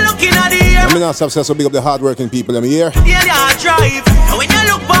 Now when you're looking at the air, I'm not success, so big up the hard-working people in here. Yeah, I drive. Now when you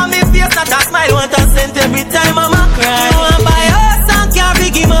look for me face, not a smile, want a cent every time I'ma cry. You want buy house and car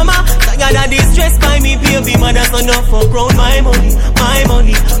biggie mama. Tired of this stress by me, baby, man, that's enough for ground. My money,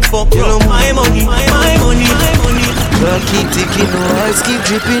 fuck ground. My money. Well, keep ticking, no eyes keep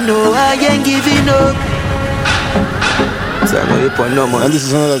dripping, no I ain't giving up. And this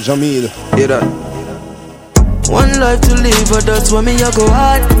is another Jamil. Hear that? One life to live, but that's why me I go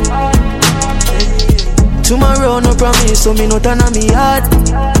hard. Tomorrow no promise, so me no turn on me heart.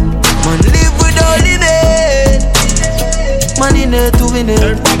 Man live without limit. Man in it to win it.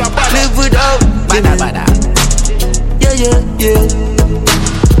 Live without Badda. Yeah.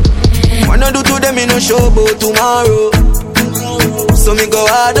 Man I do to them in no show about tomorrow. So me go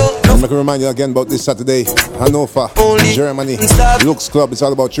hard up. I'm going to remind you again about this Saturday, Hannover, Germany. Lux Club, it's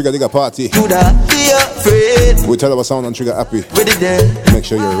all about Trigger Digger Party. We tell our sound on Trigger Happy. Make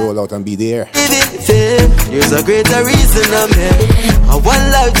sure you roll out and be there. There's a greater reason I'm here. I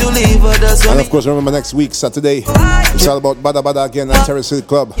want life to live, and of course, remember next week, Saturday, it's all about Badda again at Terrace Hill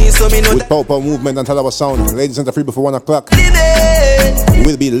Club. With Power Movement and tell our sound. Ladies enter free before 1 o'clock.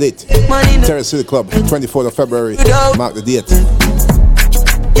 We'll be lit. Terrace Hill Club, 24th of February. Mark the date.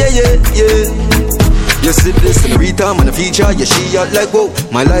 Yeah. You sit this in the rhythm and the feature, you she out like whoa.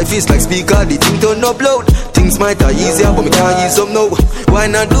 My life is like speaker, the thing don't upload. Things might are easier, but me can't use them now. Why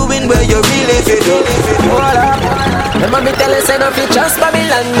not doing where you really fit up? Hold up. Remember me tell us enough you just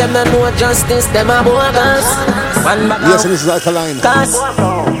Babylon. Them not know justice, them a bogus. Yes, and this is Alkaline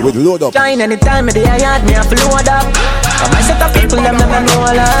with Load Up. Shine anytime of the yard, me a load up. Come I set up people, them not know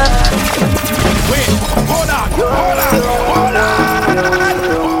all up. Wait, hold on.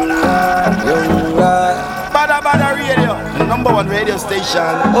 Badda Radio, number one radio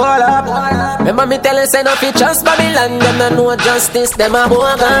station. Hold up. Remember me tell us enough you just Babylon. Them not know justice, them a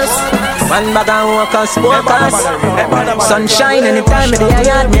bogus. One bag and workers. Sunshine anytime of the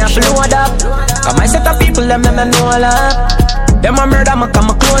yard, me a load up. Come I set up people, them not know all up. Them a murder, me come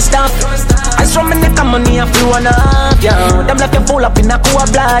a close up. I from my neck and money a flow on up, yeah. Them left you full up in a cool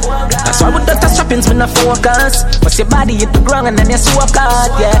blood. That's why with the strappings when I focus. But your body hit the ground and then you swap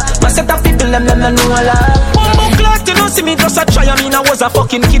out, yeah. My set of people, them know a lot. Bumbo clot, you know see me just a try. I mean I was a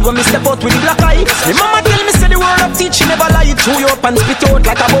fucking kid when me step out with the black eye. My mama tell me say the word of teaching never lie. Chew you up and spit out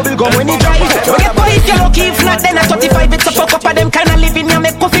like a bubble gum when you dry. You get boy if you're lucky, if not then at 35 it's a fuck up of them kind of living you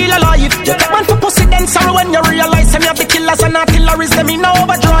make you feel alive. You take man for pussy then sorrow when you realize them you have the killers and artilleries them in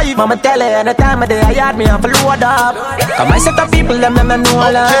overdrive. Mama tell her the time of day I had me have a load up. Come I set up people them know a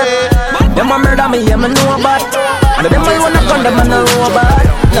lot. Them a murder me, them know about. And them I wanna gun them and a robot.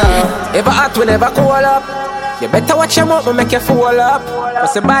 No, ever hot will never cool up. You better watch your mouth, make you fall up.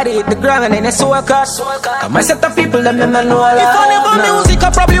 Cause your body hit the ground and then you soak up. Come I set the people, them not know a lot. If I never music, I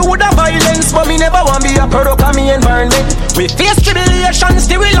probably would have violence. But me never want be a product of me environment. We face tribulations,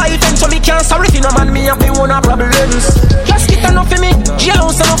 still we life. And so me can't sorry if you no man, me have me own problems. Just get enough for me,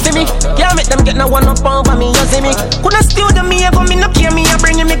 jailhouse enough for me. Can't make them get no one up over me, you see me. Couldn't steal them, me ever, me no care me. I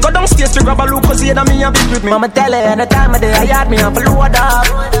bring me go downstairs to grab a look, cause you know me a big with me. Mama tell her, the time of the I had me up a load up.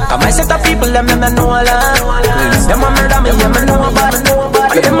 Come I set the people, them not know a lot. Them a murder me, yeah, me know about it.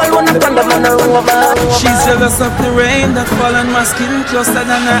 Them alone up on them and a roll about. She's jealous of the rain that fall on my skin, closer than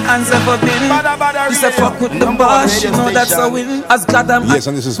her hands ever been. She said fuck with the boss, she know that's a win. As God I'm yes,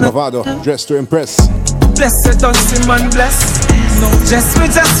 and this is Mavado, dressed to impress. Blessed don't see man bless. No, just we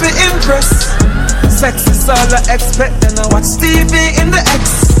impress. Sex is all I expect, and I watch TV in the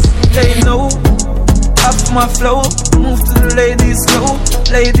X. They know, off my flow, move to the ladies slow.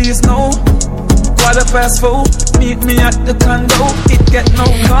 Ladies know, 4:15, meet me at the condo. It get no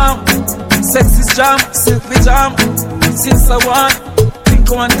calm, sex is jam, silky jam. Since I want,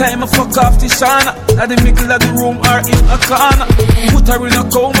 think one time I fuck off the Shana. At the middle of the room or in a corner. Put her in a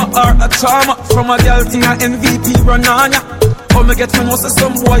coma or a trauma. From a girl thing a MVP run on ya. How me get from most of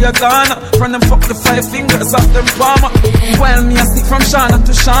some boy a Ghana. From them fuck the 5 fingers off them palmer. While me a stick from Shana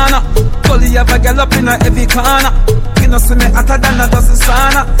to Shana. Gully have a girl up in a heavy corner. You know see me hotter than a dozen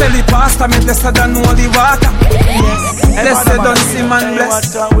sauna. Tell the pastor me blessed than holy water. Blessed don't see man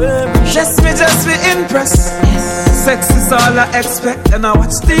blessed. Just be impressed. Sex is all I expect. And I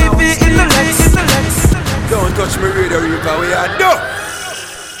watch TV in the legs. Don't touch me radio, Rico, we are do.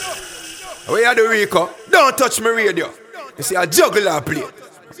 We are the Rico. Don't touch me radio. You see a juggler play.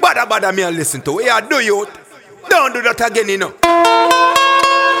 Badda me and listen to. We are do youth. Don't do that again, you know.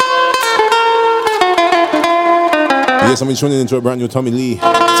 Yes, I'm tuning into a brand new Tommy Lee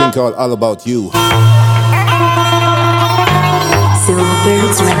thing called All About You.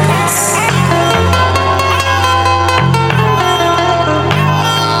 Silverbirds Records.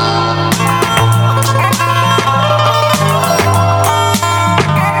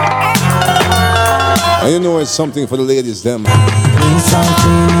 And you know it's something for the ladies, them. Need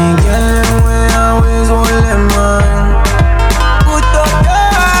something again, we always hold them on. Put up your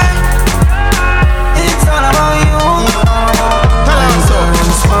hand, it's all about you. I'm so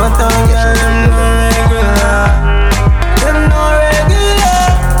smart and girl, them no regular. Them no regular.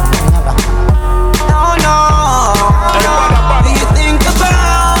 No. Do you think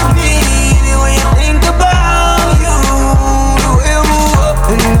about me the way you think about you? The way you move up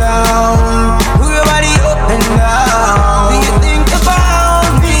and down.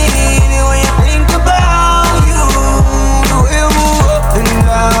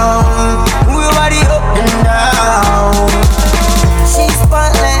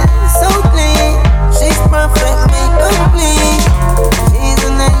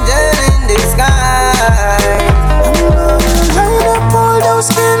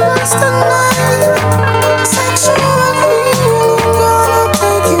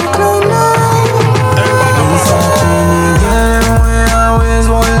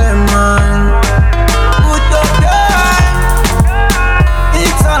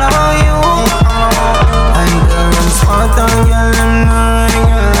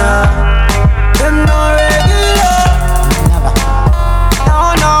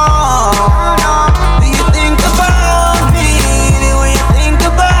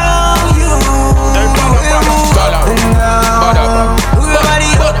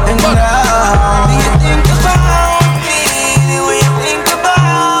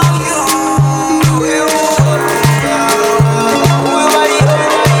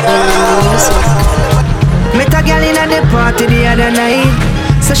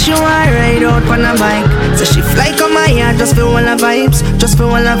 So she wanna ride out on a bike. So she fly come my yard just for all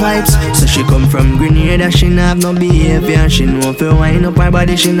the vibes. So she come from Grenada, she not have no behavior. She know if you wind up her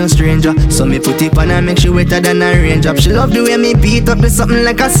body, she no stranger. So me put it on her, make she wetter than a range up. She love the way me beat up with something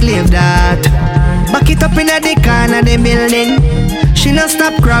like a slave that. Back it up in the corner the building. She no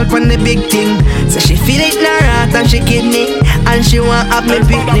stop crawl from the big thing. So she feel it in her heart and she kidney. And she want have me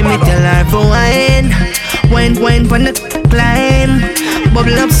pick me tell her for wine. Wine from the climb.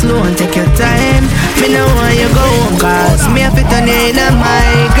 Bubble up slow and take your time. Me know why you go home, cause me have it on you in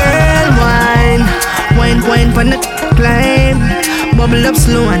my girl. Wine from the climb. Bubble up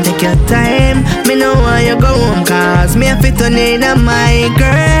slow and take your time. Me know why you go home, cause me have it on you in my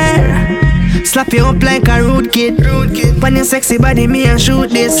girl. Slap you up like a rude kid. Pan your sexy body, me and shoot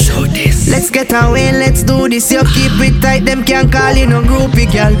this. Let's get away, let's do this. You keep it tight, them can't call you no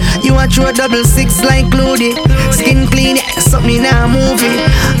groupie, girl. You want throw 66 like Cloody. Skin clean, something in a movie.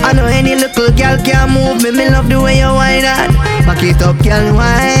 I know any little girl can move me. Me love the way you whine that. Back it up, girl,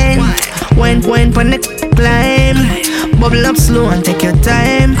 wine. Wine pon the climb. Bubble up slow and take your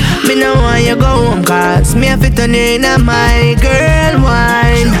time. Me know why you go home, cause me have to turn in a my girl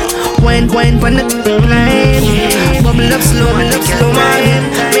wine. Wine pon the climb. Bubble up slow, man.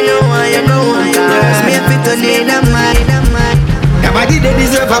 Me know why you go home, cause me have to turn in a my. Your body they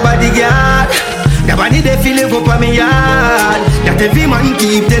deserve a bodyguard. Your body they feel it up on me yard. That every man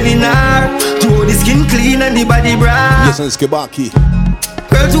keep telling her. To the skin clean and the body bright. Yes, it's Kibaki.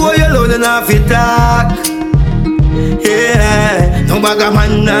 Girl, to all you alone and half it talk. Yeah, no bag of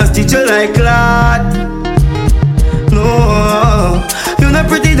man and stitch you like clot. No, you're not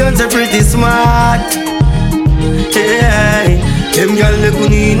pretty, don't you pretty smart. Yeah, them girl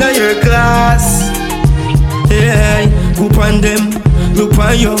look in your class. Yeah, hoop on them, look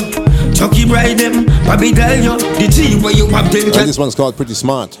on you. Chucky bride them, Bobby tell you. The G where you have them. This one's called Pretty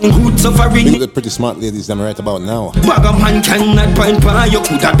Smart. Good suffering. You know the pretty smart ladies that I'm right about now. Bag of man cannot point by you.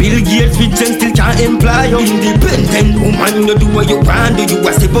 Could a Bill Gates with and still can't employ you. Independent woman, you do what you want. Do you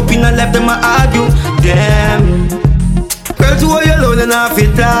a step up in a left them a argue? Damn. Girl, to all you alone and half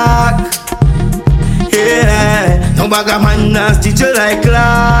it talk. Yeah, no bag of man and stitch you like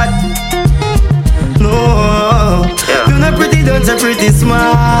clot. No, you're not pretty, don't you pretty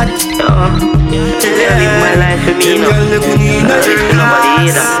smart. Yeah, live my life for me, no. Nobody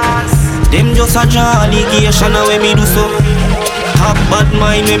either. Them just a draw allegation when me do so. Have bad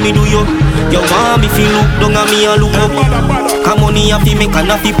mind when me do yo. You want me feel look down and me a look up. Come on here fi make and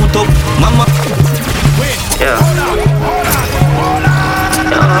a fi put up. Mama. Yeah.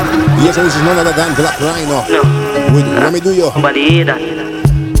 Yes, this is none other than Black Rhino. No. Let me do yo. Nobody either.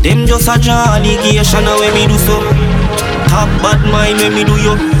 Them just a draw allegation when me do so. Have bad mind when me do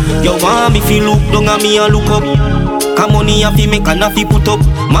yo. You want me feel look down and me a look up. Come on here fi make and a fi put up.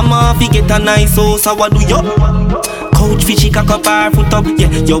 Mama fi get a nice house, so what do yo? Couch fi she cock up her foot up. Yeah,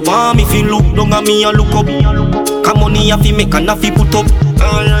 you want me fi look down and me a look up. Come on here fi make and a fi put up.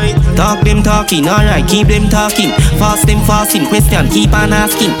 Alright, talk them talking, alright, keep them talking. Fast them fasting, question keep on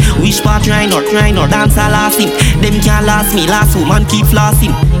asking. Which part Rhino, dance a lasting. Them can't last me, last woman keep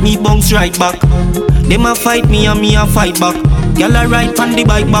flossing. Me bounce right back. Them a fight me and me a fight back. Girl a ride on the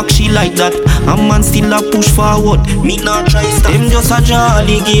bike back, she like that. A man still a push forward, me not try stop. Them just a draw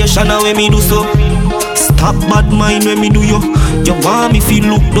allegation when me do so. Stop bad mind when me do yo. You want me feel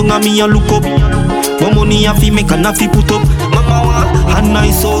look down and me a look up. One money a fi make and a fi put up. Mama want a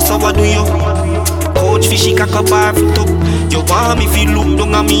nice house, so what do you? Coach fishy cock up her foot up. You want me feel look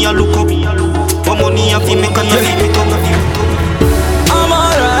down and me a look up. One money a fi make and a fi put up. I'm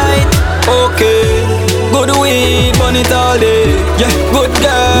alright, okay. Good weed, burn it all day. Yeah, good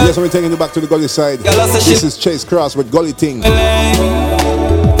girl. Yes, we're taking you back to the gully side. This is Chase Cross with Gully Ting.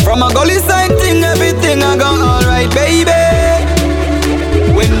 From a gully side thing, everything I got alright, baby.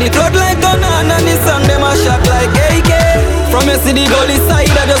 When the floodlight turn on and the sun, them a shot like AK. From a city gully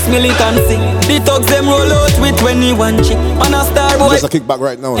side, I just militancy. The thugs them roll out with 21 chick. Man a star boy. Just a kickback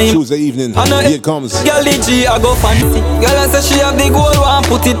right now, Tuesday evening. Here it comes. Girl, the G, I go fancy. Girl, I say she have the gold one,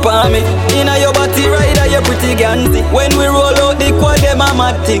 put it pa me. Inna your body rider, you pretty gancy. When we roll out the quad, them a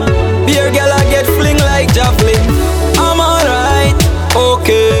mad thing. Beer girl, I get fling like javelin. I'm alright,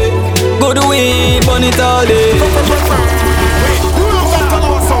 okay. Good weed, burn it all day.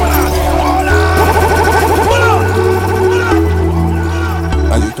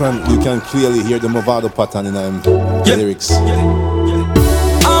 And you can clearly hear the Movado pattern in the lyrics.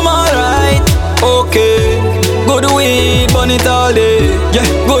 I'm alright, okay. Good weed, burn it all day. Yeah,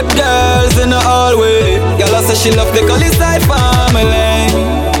 good girls in the hallway. Girl, I say she love the gully side family.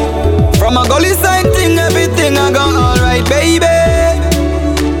 From a gully side thing, everything I got alright, baby.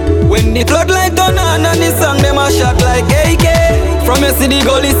 When the floodlight turn on and the song, them a shot like AK. From a city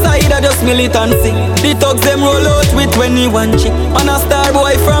gully side, I just militancy. The thugs them roll out with 21 chick. Man a star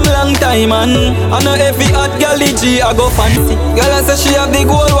boy from long time, man. I know every hot girl the G, I go fancy. Girl, I say she have the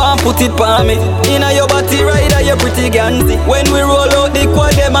gold one, put it pa me. Inna your body rider, you pretty gancy. When we roll out the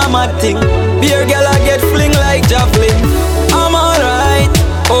quad, them a mad thing. Beer girl, I get fling like javelin. I'm alright,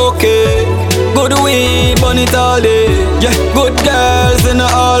 okay. Good weed, burn it all day. Yeah, good girls in the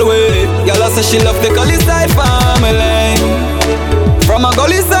hallway. Girl, I say she love the gully side family. From a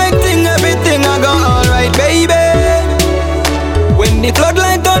gully side thing, everything I got alright, baby. When the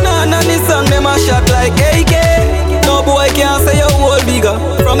floodlight turn on and the sun, them a shot like AK. No boy can say you old bigger.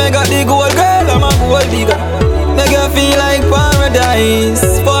 From me got the gold girl, I'm a gold digger. Make you feel like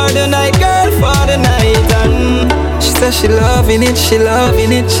paradise. For the night, girl, for the night. And she said she loving it, she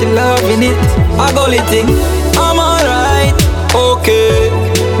loving it, she loving it. I gully thing, I'm alright, Okay,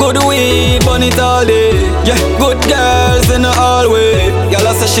 good weed, burn it all day. Yeah, good girls in the hallway.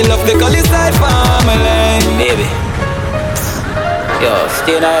 Y'all say she love the college side family. Baby, yo,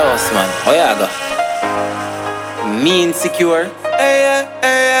 stay in the house, man. Oh yeah, go. Me insecure. Hey.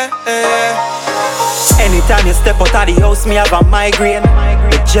 Anytime you step out of the house, me have a migraine.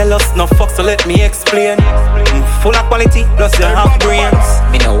 You jealous, no fuck, so let me explain. Full of quality, plus you have brains.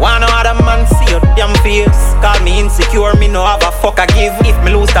 Me no want no other man see your damn face. Call me insecure, me no have a fuck I give. If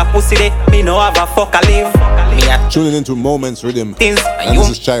me lose that pussy day, me no have a fuck I live. Me a tuning into Moments Rhythm. Things, and this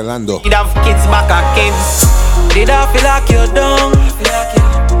is Chilando. Did have kids back at kids. Did I feel like you're dumb?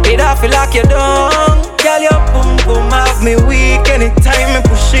 Did I feel like you're dumb? Girl, your boom boom have me weak. Anytime me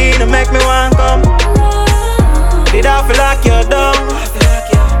push in, make me want come. Did I feel like you're dumb?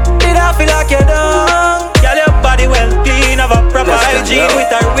 Did I feel like you're dumb? Girl, your body well clean, have a proper hygiene with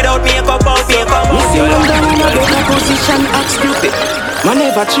or without makeup or makeup. You see when down in a better position, act stupid. Man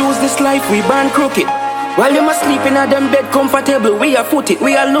never choose this life, we burn crooked. While you must sleep in a them bed comfortable, we are foot it,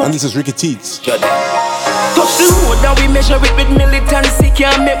 we are look. And this is Ricky Teats. Touch the road, now we measure it with militancy.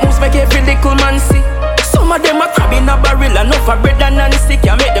 Can't make moves, make every little man see. Some of them are crab in a barrel, enough for bread and Nancy.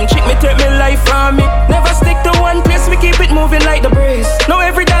 Can't make them trick me, take me life from me. Never stick to one place, we keep it moving like the breeze. Now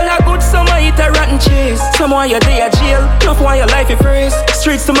every dollar good, some eat a rotten cheese. Some want your day at jail, enough want your life in freeze.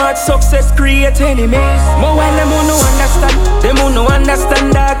 Streets smart, success create enemies. More while them who no understand, them who no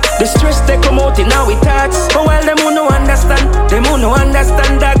understand that. The stress they come out in now we tax. But while them who no understand, them who no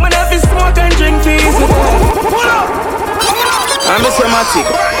understand that. Man have to smoke and drink fees. I'm a somatic.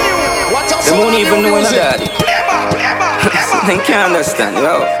 They won't even know my daddy. They can't understand,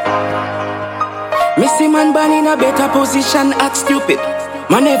 yo. Missy man born in a better position, act stupid.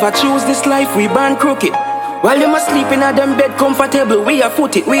 Man never choose this life, we born crooked. While you must sleep in a them bed comfortable, we are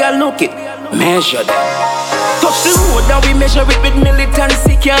foot it, we are look it. Measure that. Touch the road, now we measure it with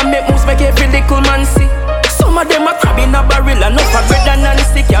militancy. Can't make moves, make every little man see. Some of them are crab in a barrel, enough for bread and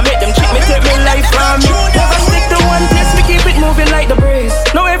Nancy. Can't make them trick me, take me life from me. Never stick to one place, we keep it moving like the breeze.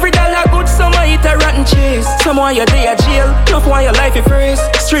 Now every dollar good, some eat a rotten cheese. Some want your day at jail, enough want your life in freeze.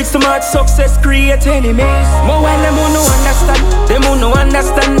 Streets smart, success create enemies. More while them who no understand, them who no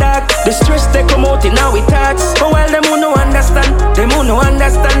understand that. The stress they come out in now we tax. But while them who no understand, them who no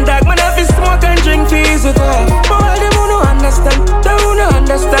understand that. Man have to smoke and drink fees with her. But while them who no understand, them who no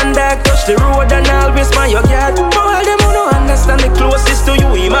understand that. Touch the road and always mind your cat. But while them who no understand, the closest to you,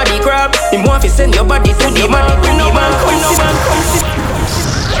 him a the crab. Him want to send your body to the man. No man come.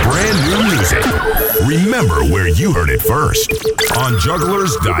 Brand new music. Remember where you heard it first on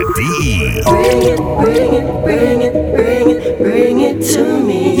jugglers.de. Bring it to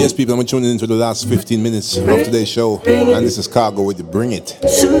me. Yes, people, I'm tuning into the last 15 minutes of today's show, and this is Cargo with the Bring It.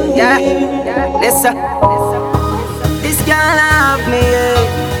 Yeah, listen. This girl love me,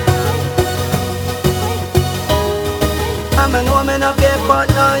 yeah. I'm a woman of it, but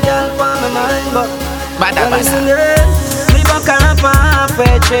no girl for my mind, but listen this. Me buck her up on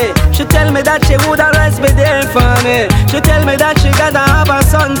halfway tree. She tell me that she would always be there for me. She tell me that she gotta have a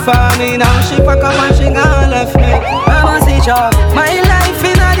son for me. Now she pack up and she gone left me. I must see her. My life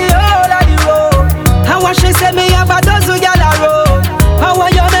in the whole of the road. How what she say me have a dozen gyal a road. How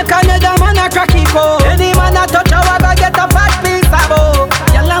you make another man a cracky code. Any man a touch her, I get a fat piece of bow.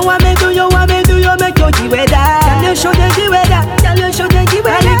 Gyal a want me do you, make you give it that. Gyal you should give it that. Gyal you should give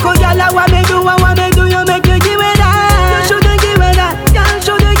it that. Little gyal a want me do you, make you give it that. You should give it that. Gyal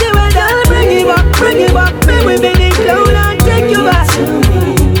should give it that. Bring it back, me we bring it down and take you back.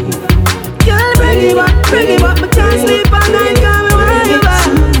 Gyal bring it back, me can't sleep at night, 'cause me want you back.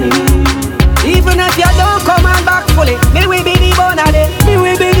 Even if you don't come and back fully, me we be the one of it. Me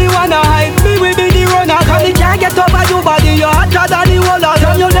we be the one of hype. Me we be the runner. 'Cause me can't get over your body, you're hotter than the whole of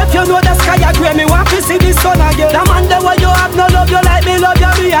them. You left, you know the sky a grey. Me want to see the sun again. The man the way you have no love, you like me love you.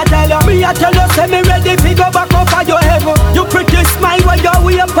 Me a tell you, say me ready to go back up at your heaven. You pretty smile when you're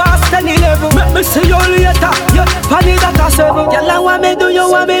way past any level. Make me see you later, yeah, funny that I seven. Girl, I want me do you,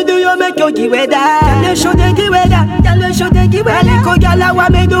 make you give it that. Girl, you should give it that. Girl, you should give it that. Girl, I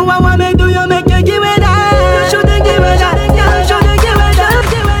want me do you, make you give it that. You should give it that. Girl, you should give it that.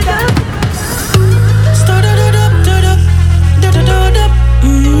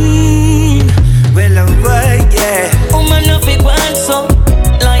 Well, I'm right, yeah. Woman, no big one, so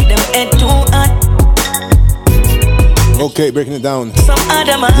like them head too hot. Okay, breaking it down.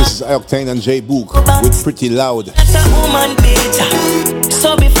 This is Octane and J Book with Pretty Loud. That's a woman beater.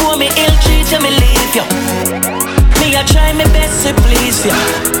 So before me ill treat you, me leave you. Me I try my best to please you.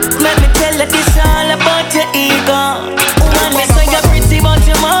 Let me tell you this all about your ego. Woman, me say you're pretty, but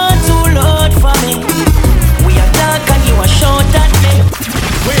your man too loud for me. We are dark and you are short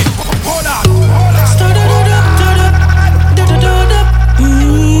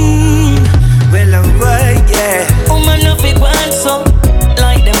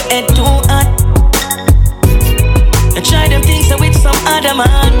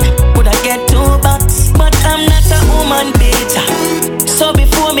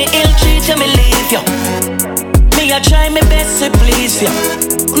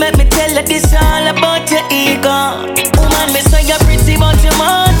Let me tell you this all about your ego. Woman, me say you're pretty, but your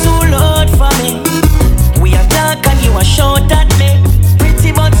man too loud for me. We are dark and you are short at me.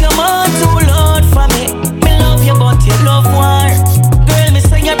 Pretty, but your man too loud for me. Me love you, but you love war. Girl, me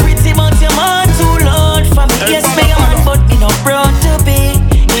say you're pretty, but your man too loud for me. Yes, me a man, but me not proud to be.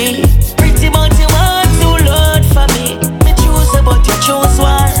 Pretty, but your man too loud for me. Me choose you, but you choose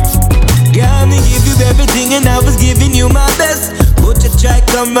war. Yeah, me give you everything and I was giving you my best. But you try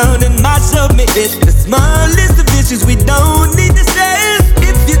come round and mash up me head. The smallest of issues we don't need to stress.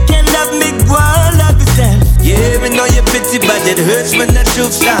 If you can love me, go on, love yourself. Yeah, we know you're pretty, but it hurts when the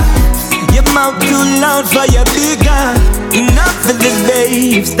truth starts. Your mouth too loud for your big gun. Enough of this,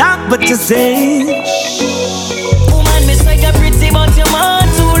 babe. Stop what you're saying. Woman, me say you're pretty, but your man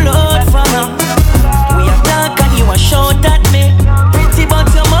too loud for me. We are dark and you are short at me. Pretty, but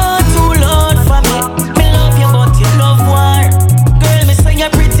your man too loud for me. Me love you, but you love war. Girl, me say you're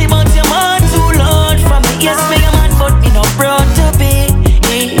pretty, but your man too loud for me. Yes, me a man, but me not proud to be.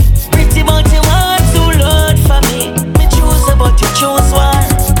 Pretty, but your man too loud for me. Me choose you, but you choose war.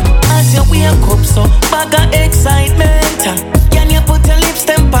 As you wake up, so bag of excitement. Can you put your lips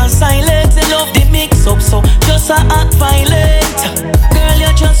them on silent? You love the mix up, so just a act violent. Girl,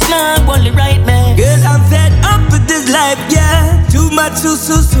 you just not only right, man. Girl, I'm fed up with this life, yeah. Too much, so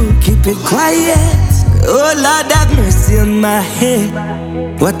keep it quiet. Oh Lord, have mercy on my head.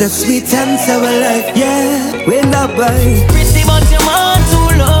 What a sweet and sour life, yeah. We're not by. Pretty, but your man too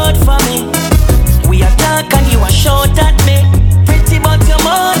loud for me. We are dark and you are short at me. Pretty, but your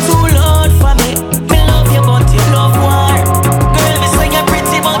man too loud for me. Me love you, but you love war. Girl, me say you're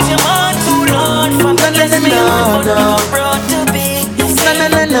pretty, but your man too loud for me. Yes, me love, but you not proud to be. Pretty,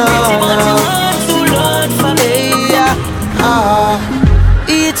 but your man too loud for me.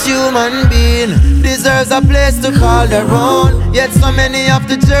 Each human being deserves a place to call their own. Yet so many have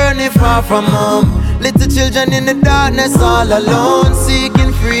to journey far from home. Little children in the darkness all alone,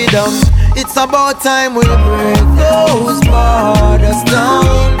 seeking freedom. It's about time we break those borders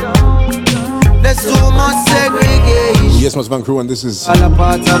down. There's too much segregation. Yes, my man crew, and this is none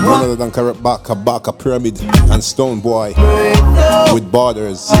other than Baka Pyramid and Stone Boy with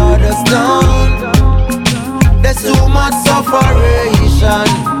Borders. There's too much separation.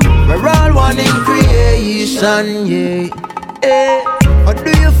 We're all one in creation, yeah. How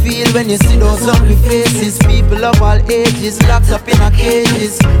do you feel when you see those ugly faces? People of all ages locked up in a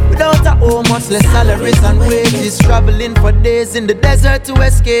cages, without a home, much less salaries and wages, traveling for days in the desert to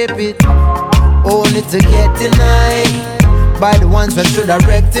escape it, only to get denied by the ones that should have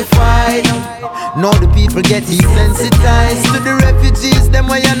rectified. Now the people get desensitized to the refugees, them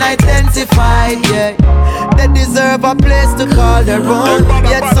way unidentified, yeah. They deserve a place to call their own.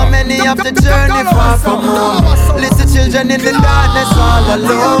 Yet so many have to journey far from home. Little children in the darkness all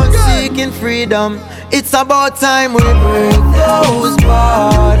alone, seeking freedom. It's about time we break those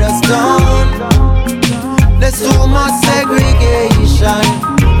borders down. There's too much segregation.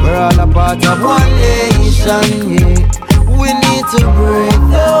 We're all a part of one nation, yeah. We need to break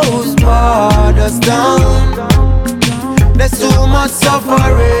those borders down. There's too much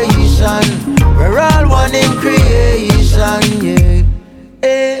separation. We're all one in creation, yeah.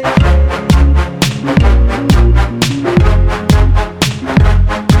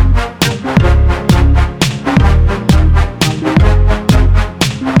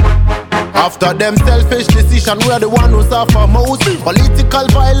 After them selfish decision, we're the one who suffer most. Political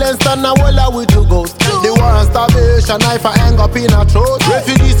violence and now all are with you ghost. The war and starvation, knife and hang up in a throat.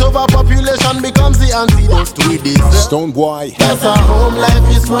 Refugees overpopulation becomes the antidote to this. Stone Boy. That's a home life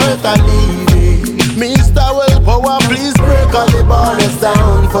is worth a living. Mr. Willpower, please break all the borders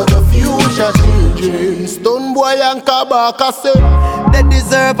down for the future children. Stone Boy and Kabaka say they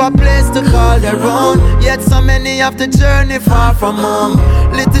deserve a place to call their own. Yet so many have to journey far from home.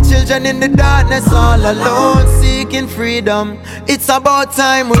 Little children in the darkness all alone, seeking freedom. It's about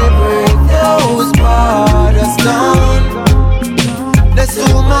time we break those borders down. There's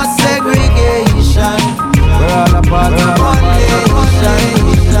too much segregation. We're all a part of one nation.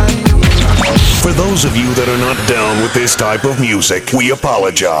 For those of you that are not down with this type of music, we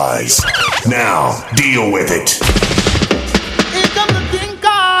apologize. Now, deal with it. Here comes the thing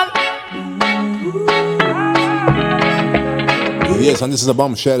called. Yes, and this is a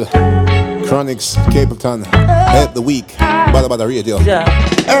bombshell. Chronics, Capleton, Help the Weak, Badda Radio.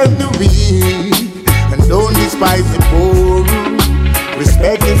 Help the weak, and don't despise the poor.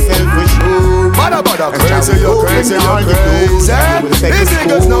 Respect yourself for sure. Badda, crazy, you're crazy, you're crazy. These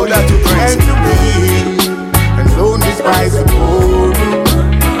niggas know that you're crazy. Help the weak, and don't despise the poor.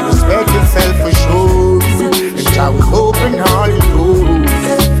 Respect yourself for sure. And shall we open all the doors.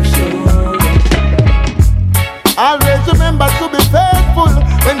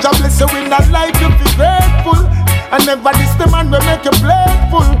 bless you in that life, you be grateful. And never diss the man will make you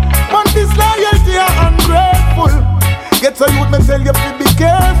playful. Want this loyalty are ungrateful. Get so youth, me tell you to be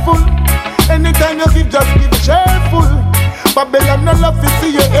careful. Anytime you give, just give cheerful. Babylon no love to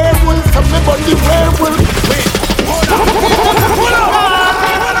see you able. Some me body werewolf. Wait, hold on.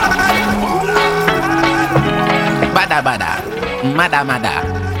 Badda, mada,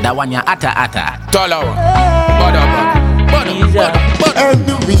 that one ya ata. Dollar. And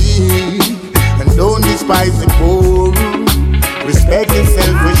the weak, and don't despise the poor. Respect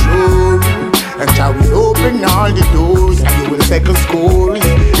yourself for sure. And shall we open all the doors, and you will second score.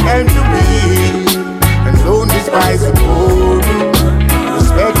 And the weak, and don't despise the poor.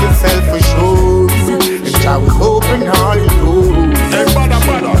 Respect yourself for sure. And shall we open all the doors. Hey, Badda.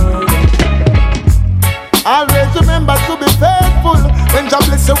 Always remember to be faithful. When God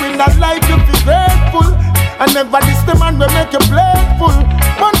bless you in that life, you be grateful. And never diss the man will make you playful.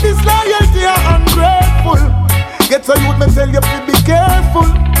 Want this loyalty are ungrateful. Get so youth, me tell you to be careful.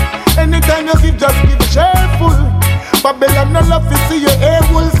 Anytime you give, just give cheerful. Babylon no love to see you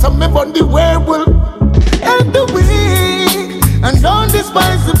able. Some me bun the werewolf. And the weak, and don't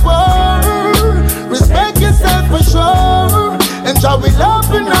despise the poor. Respect yourself for sure. And shall we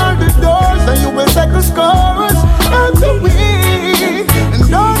open all the doors, and you will second scores. And the weak, and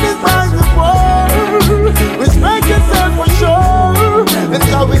don't despise the poor. Respect yourself for sure. And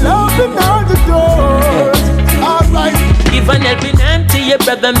shall we open all the doors. Alright. Give an helping hand to your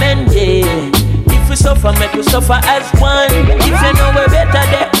brother man, yeah. If we suffer, make we suffer as one. If you know we better,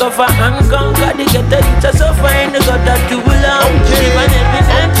 they cover and conquer. They get the youth to suffer and they got that too long. Give an helping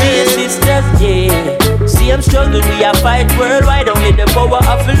hand to your sisters, yeah. See I'm struggling, we are fight worldwide. Only the power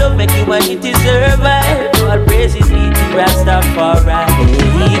of love make humanity survive. All praises be to Rastafari.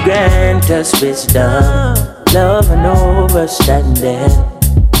 He grant us wisdom, love and understanding.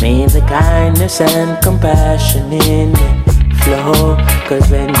 May the kindness and compassion in me flow. Cause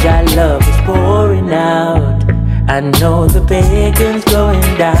when your love is pouring out, I know the pagans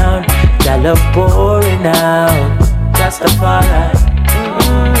going down. Your love pouring out, Rastafari.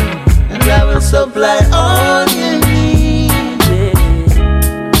 And I will supply all you need, yeah.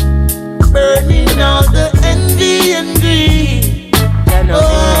 Burning all the envy and greed. Oh,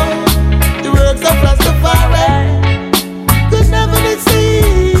 the works of Rastafari could never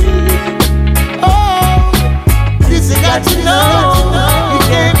deceive. Oh, this you got to know, you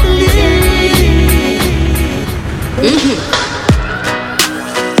can't believe.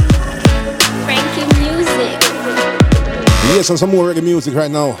 Frankie music. Yes, and some more reggae music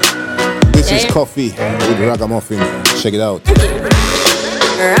right now. This is Coffee with Ragamuffin. Check it out.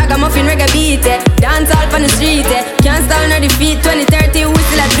 Ragamuffin reggae beat, dance all on the street, can't stand on the feet. 2030 we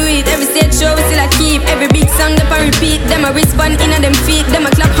still a do it. Every stage show we still a keep. Every big song them a repeat. Them a respond in on them feet. Them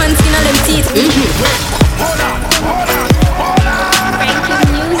a clap hands in on them teeth. Hold on. Frankie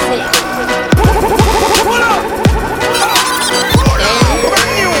music.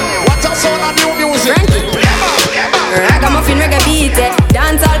 What's up, son of new music? Ragamuffin reggae beat,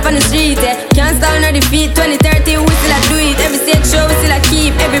 dance all on the street, can't stand on the feet. 2030 we still a do it. Every stage show we still a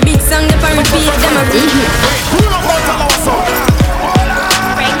keep. Every big song them a repeat. Them a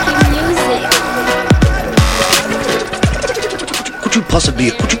Frankie music. Could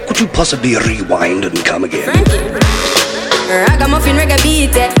you possibly rewind and come again? Ragamuffin reggae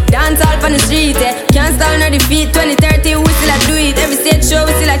beat, dance all on the street, can't stand on the feet. 2030 we still a do it. Every stage show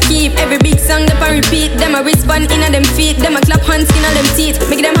we still a keep. Every big song them a repeat. Them a respond in on them feet. Them a clap hands in on them teeth.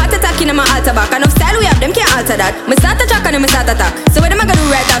 Make them heart attack in my altar back. Enough style we have, them can't alter that. Me start a track and then me start attack. So what them a gonna do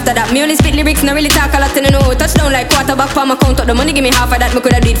right after that? Me only spit lyrics, not really talk a lot. And I know touchdown like quarterback for my count up the money. Give me half of that. Me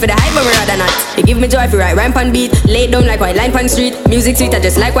coulda do it for the hype, but me rather not. You give me joy for right rhyme pan beat. Lay down like white line pan street. Music sweet, I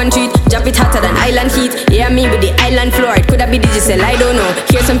just like one treat. Drop it hotter than island heat. Yeah, me with the island floor. It coulda be digital, I don't know.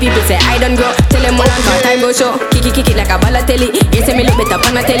 Hear some people say I don't grow. Tell them all on for time go show. Kick it like a ballatelli. You say me look better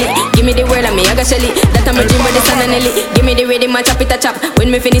on a telly. Give me the word and me a go shelly. That I'm a dream with the sun and Nelly. Give me the rhythm and chop it a chop. When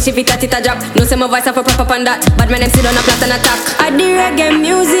me finish if it a drop. No say my voice up a prop up on that. But when them sit on a flat and attack. I the reggae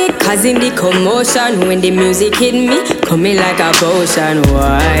music, causing the commotion. When the music hit me, coming like a potion.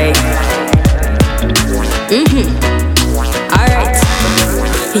 Why? Alright.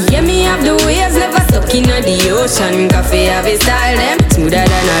 Yeah, me have the waves never stuck in the ocean. Coffee have a style them smoother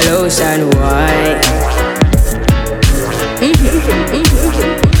than a lotion. Why?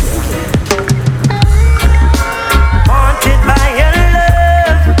 Haunted by your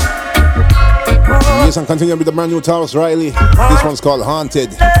love. Yes, and continue with the brand new Taurus Riley. This one's called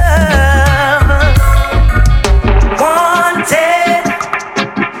Haunted. Haunted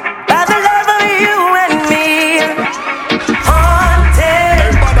by the love of you and me.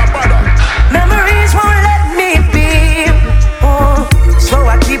 Haunted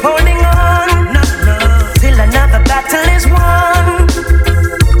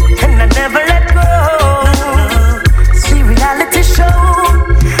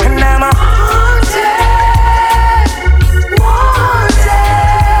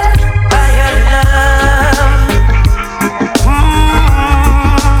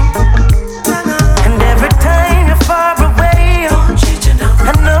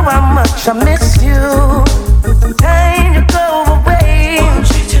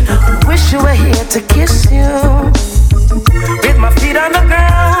on the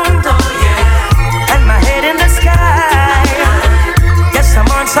ground, and my head in the sky. Yes, I'm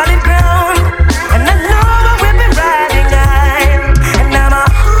on solid ground, and I know where we've been riding high. And I'm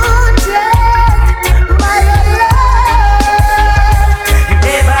haunted by your love,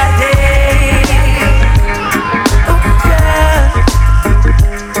 day by day. Oh yeah,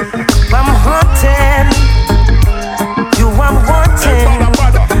 I'm haunted. You, I'm wanting.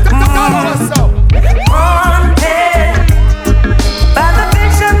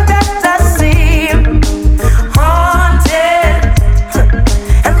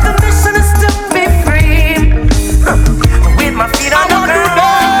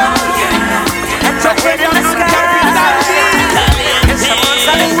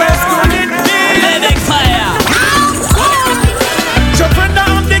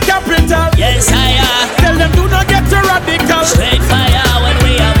 Straight fire when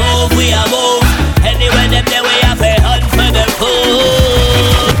we are move. Anywhere them there we have a hunt for the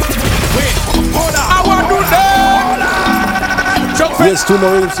food. Wait, hold on. I want to know. Yes, 2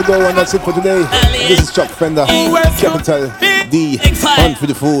 more rhythms to go, and that's it for today. This is Chuck Fender, capital D, Hunt for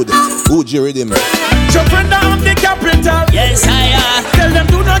the Food, Uji Rhythm. Chuck Fender on the capital. Yes, I am. Tell them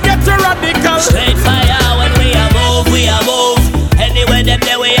do not get too radical. Straight fire when we are move. Anywhere them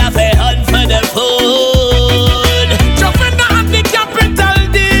there we have a hunt for the food.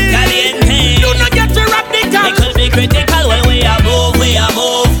 Critical when we are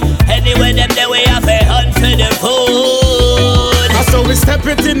move. Anywhere them there we have a hunt for the food. So we step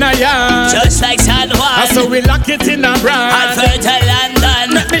it in a yard, just like San Juan. So we lock it in a brand, and fertile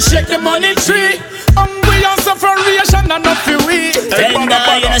London. Let me shake the money tree. We on sufferation and not for we. Tender,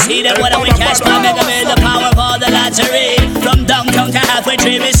 you know see them when we cash my mega man, the power of all the lottery. From downtown to halfway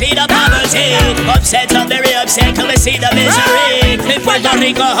tree, we see the poverty. Upset, I'm very upset, cause we see the misery. If Puerto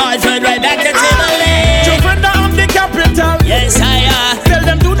Rico, Hartford, right back to Tivoli. Jumping down the capital. Yes, I am. Tell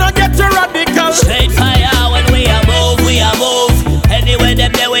them do not get too radical. Straight fire when we are move. Anywhere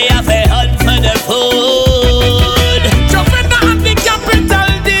them there we have a hunt for the food. Jumping down the capital.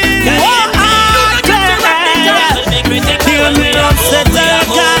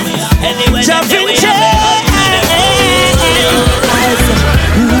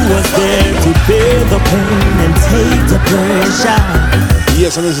 Who was there to bear the pain and take the pressure?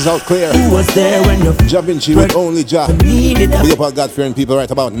 Yes, and this is out clear. Who was there when you Ja Vinci with only Ja? Big up our God-fearing people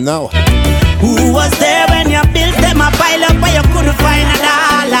right about now. Who was there when you built them a pile up where you couldn't find a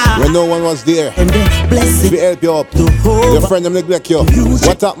dollar? When no one was there, and the blessing to help you up, your friend them neglect you.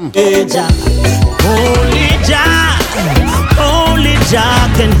 What happened? Only Jah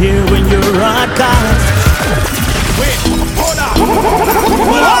can hear when you're on cast. Wait, hold on.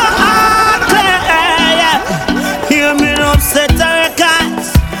 Hear me upset records.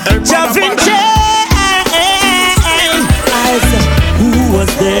 Ja Vinci. Who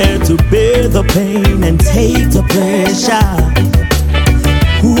was there to bear the pain and take the pressure?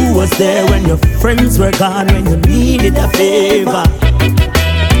 Who was there when your friends were gone, when you needed a favor?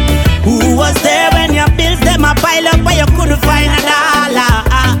 Who was there when your bills them a pile up where you couldn't find a dollar?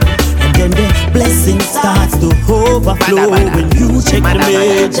 And then the blessing starts to overflow when you check the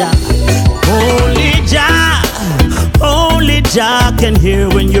major. Only Jah can hear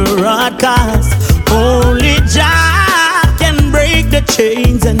when you're outcast. Only Jah can break the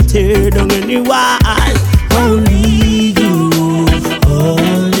chains and tear down any wall. Only you,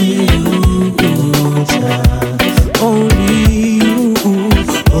 Jah.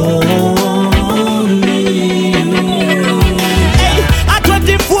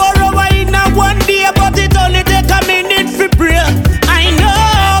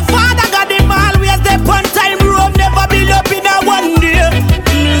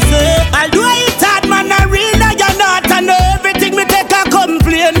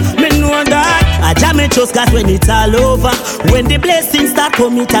 Just cause when it's all over, when the blessings start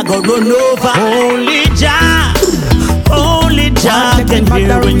coming, it a go run over. Only Jah can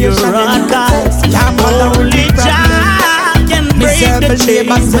hear when you're on cast. Only Jah can break the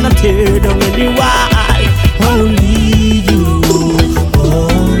chains and tear down any wall. Only you.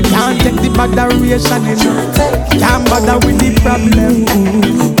 Can't take the moderation in. Can't bother with the problem.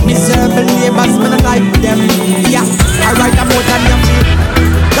 Miserable neighbors, man, I like them. Yeah, I write a more than you feel.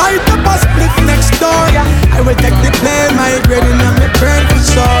 Light up a split next door. I will take the blame, my grading and my brain for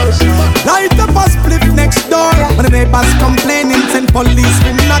sure. Light up a split next door. When the neighbors complaining, send police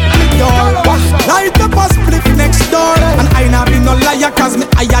to knock the door. Light up a split next door. And I not be no liar, cause me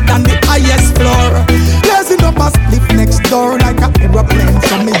higher than the highest floor. Blazing up a split next door like a aeroplane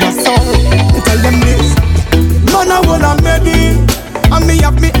from me a soul. I tell them this, man I wanna ready. And me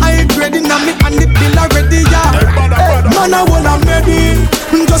have me high grading and me and the bill already, yeah. Man I wanna ready.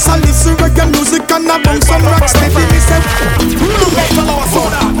 Just a listen reggae music and a bounce some rock steady. Me say,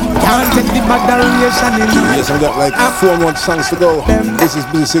 can't take the moderation in me. Yes, we got like 4 more songs to go. This is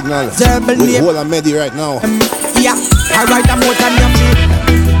Blue Signal with Whole and Medi right now. Yeah, I write a more than your feet.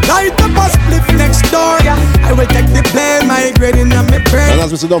 Light up a split next door. I will take the blame, I grade in my brain. And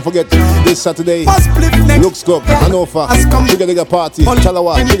as we say, don't forget, this Saturday, Looks Cup, Hanover, Trigger Digger Party,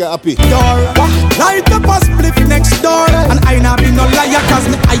 Talawa, Trigger Happy. Light up a split next door. And I not be no liar, cause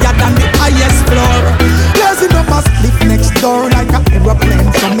me higher than the highest floor. Blazing up a split next door like a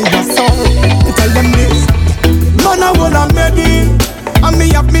aeroplane, so me a soar. Tell them this, man I wanna Medi. And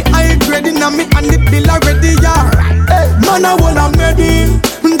me have me high grading and me and the bill already, yeah. Man I wanna Medi.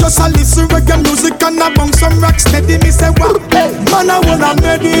 Just a listen reggae music and a bounce some rock steady. Me say what? Man I wanna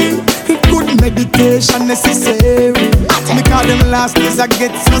Medi. Good meditation necessary. Me call them last days I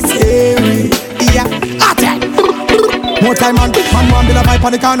get so scary. Yeah, more time on, man want build a vibe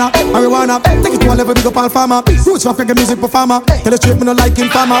on the corner. Marijuana, take it to a level big up all farmer. Roots rock reggae music performer. Tell the straight me no like him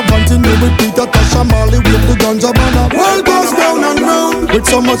farmer. One thing me with Peter Tasha Marley with the guns of banner. World goes round and round with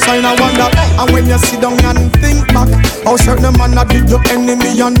so much sign I wonder. And when you sit down and think back, how certain man that did your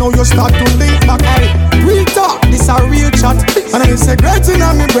enemy and now you start to link back. Hey, real talk, this a real chat. And I say great in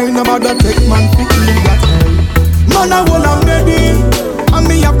my brain about the tech man picking that. Man I wanna Medi. And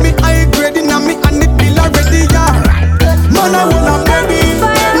me have me high grading and me and it bill already, yeah. Man, I wanna Medi.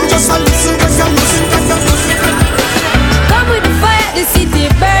 Just a listen, just a listen. Come with the fire, the city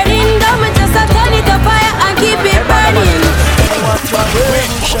burning. Come and just a turn it up fire and keep it burning.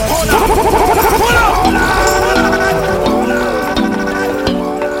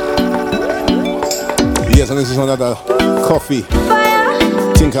 Yes, and this is another coffee.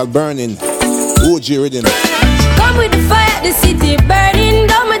 Think I'll burning. OG rhythm. Come with the fire, the city burning.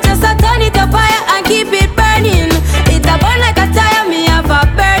 Come and just a turn it up fire and keep it burning. It a burn like a tire, me have a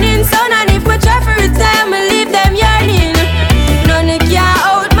burning sun. And if we try for retire, me leave them yearning. None can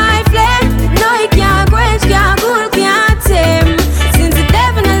out my flame. No, it can't quench, can't cool, can't tame. Since the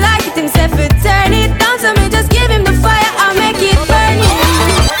devil don't like it himself, it turn it down. So me just give him the fire and make it burning.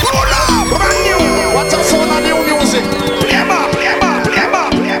 What's up, son of new music? Play back, play back, play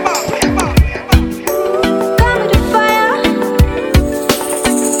back, play back, play back, play back. Come with the fire.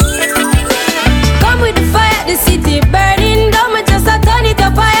 Come with the fire, the city burning. Don't me just a turn it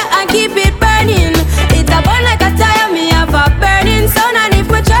up fire and keep it burning. It a burn like a tire, me have a burning sun. And if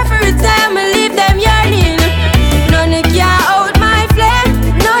me try for retire, me leave them yearning. None can out my flame.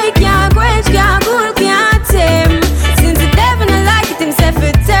 No, it can't quench, can't cool, can't tame. Since the devil don't like it himself,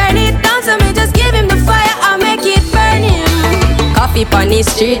 it turn it down. So me just give him the fire and make it burning. Coffee pon the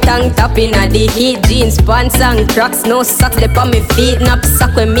street and tapping at the heat. Jeans, pants and cracks, no socks left on me feet.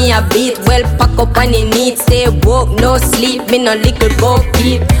 Knapsack when me a beat, well pack up on the neat. Stay woke, no sleep, me no little boat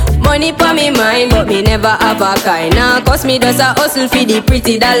keep. Money pa me mind, but me never have a kind. Nah, cause me does a hustle for the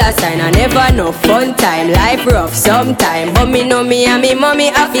pretty dollar sign. I never know fun time, life rough sometime. But me know me and me mommy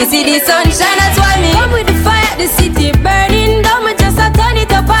happy see the sunshine. That's why me come with the fire, the city burning. Don't me just a turn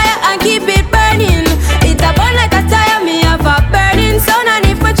it up fire and keep it burning. It a burn like a tire, me have a burning sun. And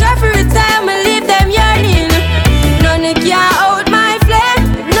if me try for retire, me leave them yearning. None can out my flame.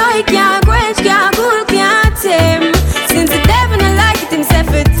 No, it can't quench, can't cool, can't tame. Since the devil don't like it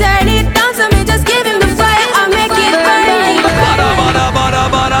himself, it turn it down. So me just give him the fire and make it burning.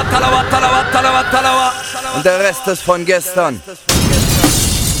 Badda, Talawa, Talawa, Talawa, Talawa. Und der Rest ist von gestern.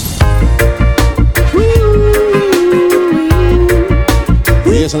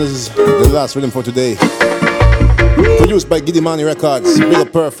 Yes, and this is the last rhythm for today. Produced by Giddy Money Records. Big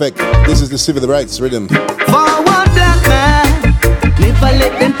up perfect. This is the civil rights rhythm. Forward black man, never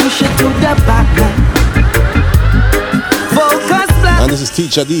let them push it to the back man. Focus black. And this is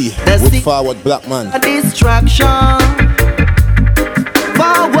Teacher D with Forward Black Man. A distraction.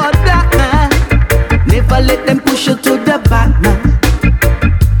 Forward black man, never let them push it to the back man.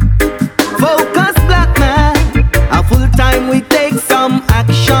 Focus black man, a full time we take some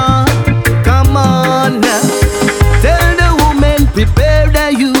action. Come on now, tell the women prepare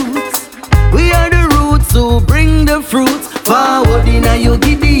the youths. We are the roots who bring the fruits. Forward in a you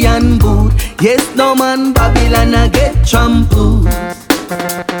Gideon boot. Yes, no man Babylon a get trampled.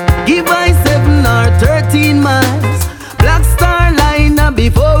 Give I 7 or 13 miles. Black star line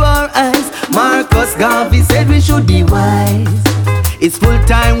before our eyes. Marcus Garvey said we should be wise. It's full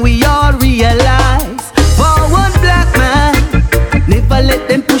time we all realize. Forward black man, never let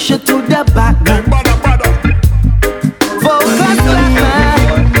them push you to the back man. Focus black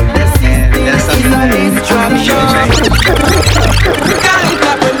man, the system is a distraction. Colin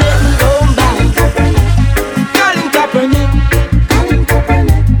Kaepernick, don't back. Colin Kaepernick, Colin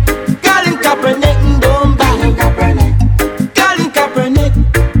Kaepernick.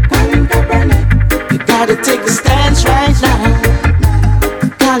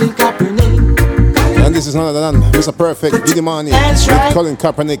 Mr. Perfect, Diddy Money, That's right. with Colin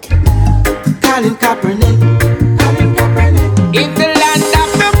Kaepernick. Colin Kaepernick. In the land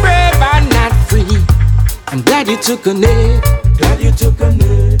of the brave and not free, I'm glad you took a knee. Glad you took a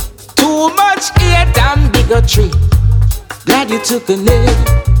knee. Too much hate and bigotry. Glad you took a knee.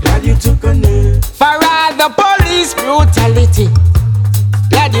 Glad you took a knee. For all the police brutality.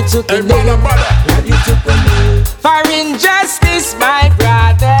 Glad you took a knee. Glad you took a knee. For injustice, my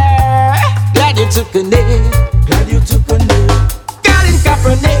brother. Glad you took a knee. Glad you took a knee. Colin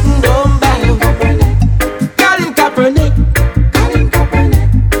Kaepernick, don't bow. Colin Kaepernick. Colin Kaepernick.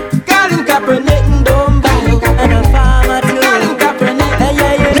 Colin Kaepernick, don't bow. And a farmer too. Colin Kaepernick. Hey,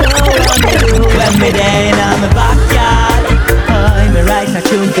 yeah, you know what to do. When me there in my backyard, I'm a right a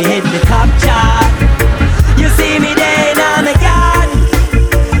tune to hit the top chart. You see me there in my garden,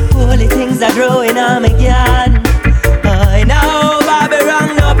 holy things are growing on my garden. I know Bobby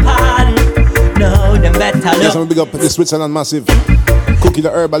wrong no pan. No, them better look. Yes, I'm gonna big up the Switzerland Massive. Cookie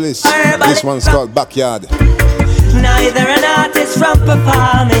the Herbalist. This one's called Backyard. Neither an artist from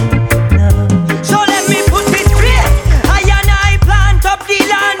performing. No. So let me put it straight. I and I plant up the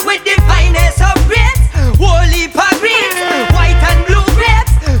land with the finest of grapes. Holy grapes, white and blue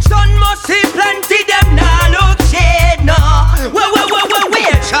grapes. Sun must see plenty, them now look shade. No.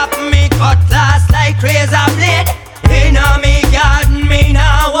 Wait, chop me cutlass like razor blade. In a me garden, me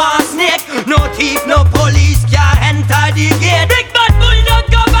now want snake. No thief, no police can enter the gate. Big bad bulldog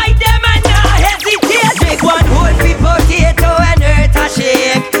go by them and not hesitate. Take one whole fi potato and earth a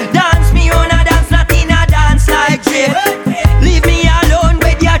shake. Dance me on a dance, not in a dance like Drake. Leave me alone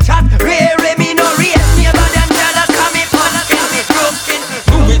with your chat. Ray, me no race. Never them jealous, come me fun, me broken.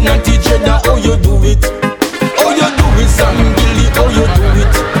 Do it, Natty Jenna, how you do it? How you do it, Sam Billy, how you do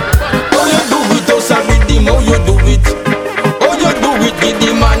it? How you do it, Osa Rhythm, how you do it? How you do it,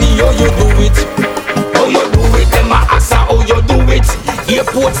 Diddy Money, how you do it? How you do it, them a ask how you do it?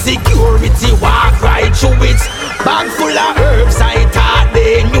 Airport security, walk right through it. Bag full of herbs, I thought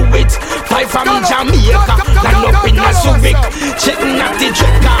they knew it. Fly from Jamaica, land up in a Zurich. Check Natty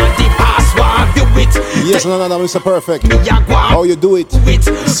Jenna, the password, view it. Yes, no, Mr. Perfect. How you do it?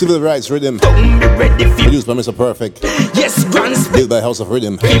 Civil Rights Rhythm. Produced by Mr. Perfect. Yes, Grants. Built by House of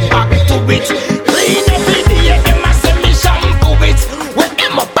Rhythm. Back to it. Clean every day, them a say me shampoo it. When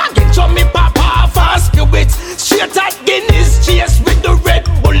them a package on me papa fast do it. Straight at Guinness chase with the red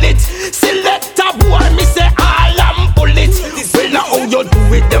bullet. Select a boy, me say all am bullet. Well now how you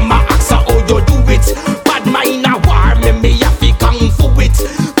do it, them a ask how you do it. Bad mind a war, me a fi kung fu it.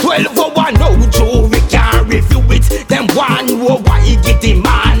 12-hour no jury can't review it. Them one who why get the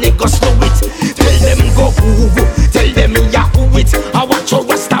man, they go slow it. Tell them go Google, tell them ya who it. I watch your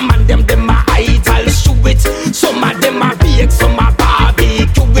Rasta man, them a idol shoe it. Some of them a bake, some a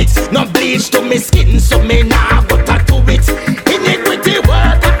barbecue it. No bleach to me skin, so me nah go tattoo it. Iniquity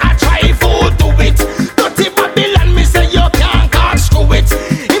work, I try food to it. Dirty Babylon, me say you can't screw it.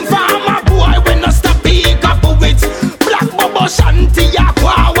 Informer boy, when no stop pick up it. Black Bobo Shanty, ya go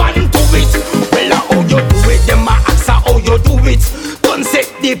one to it. Well, how you do it, them a ask how you do it. Don't set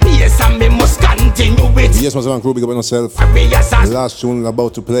the pace and me must continue it. Yes, Mr. Van Crew, big up on yourself. The last tune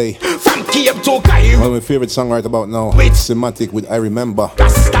about to play. From Cape to Cairo. One of my favorite songs right about now. Semantic with I Remember. And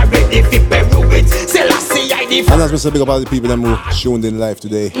that's Mr. Big up all the people that who tuned in live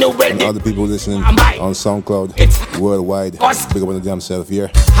today. And all the people listening on SoundCloud worldwide. Big up on the damn self here.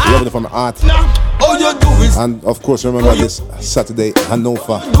 Loving it from the art. And of course, remember this Saturday,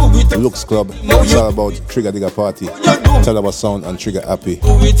 Hanover Looks Club. It's all about Trigger Digger Party. Tell our sound and Trigger Happy.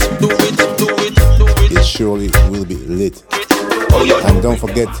 It surely will be lit. And don't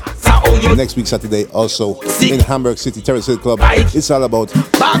forget, next week Saturday also in Hamburg City Terrace Hill Club, it's all about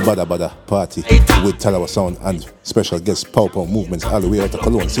Badda Party with Talawa Sound and special guest Pow Movements all the way out to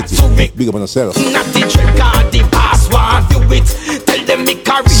Cologne City. Big up on yourself.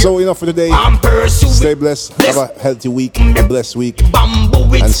 So enough for today. Stay blessed, have a healthy week, a blessed week,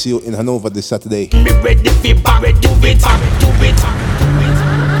 and see you in Hanover this Saturday.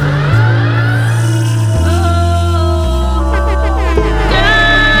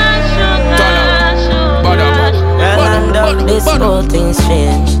 This whole thing's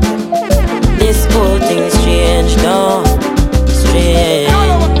strange. This whole thing's strange, no. Strange.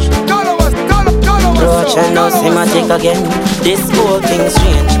 Roach and no semantic again. This whole thing's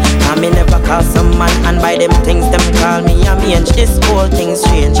strange. I me never call some man, and by them things them call me a mange. This whole thing's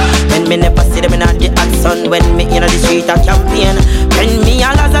strange. When me never see them in the hot sun, when me in the street a campaign. When me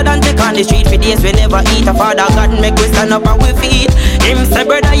a lazard and take on the street for days, we never eat. A father God make we stand up and we feed. Him say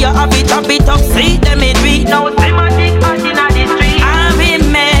brother you have it, chop it up, see them it read. Now semantic hot in the street. I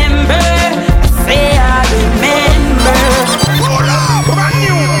remember, say I remember.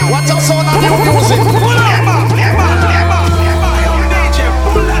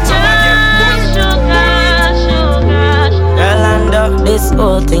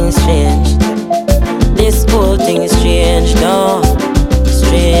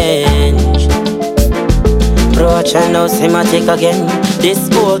 watch and now cinematic again. This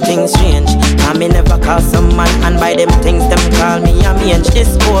whole thing strange. I me never call some man and by them things them call me a mange.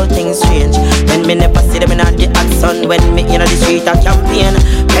 This whole thing strange. When me never see them in the hot sun. When me in the street a campaign.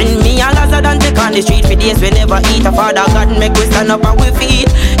 When me a Lazard and take on the street for days we never eat. A Father God make we stand up and we feed.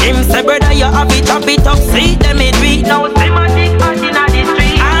 Him say brother you have it, chop it up, see them it read. Now cinematic hot in the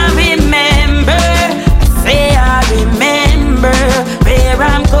street. I remember, say I remember where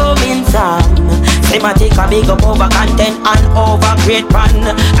I'm coming from. Cinematic a big up over content and over great fun.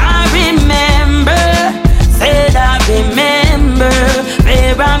 I remember, said I remember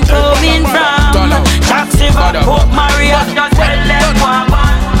where I'm coming from. Taxi Port Maria, just tell them one.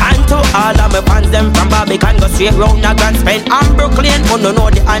 And to all of my fans, them from Barbican go straight round the Grand Spend and Brooklyn, who don't know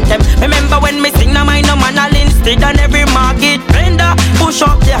the anthem. Remember when me sing, no mind no man a instead on every market vendor. Push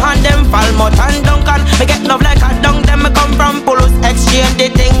up the hand, them Falmouth and Duncan. Me get love like a dung, them me come from Pulus Exchange, the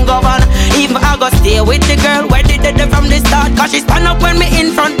thing govern. Even I go stay with the girl, where did it from the start? Cause she stand up when me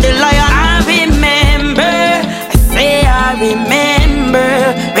in front the lion. I remember, I say I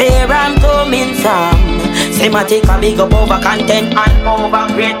remember where I'm coming from. Cinematic a big up over content and over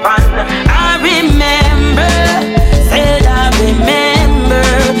great fun. I remember, said I remember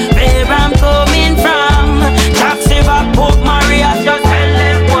where I'm coming from. Taxi Port Maria, just tell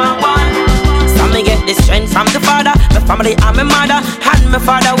them one. So me get the strength from the Father, my family and my mother. And my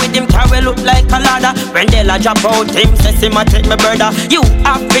father with him carry look like a ladder. When they'll drop out him, says him a take my brother. You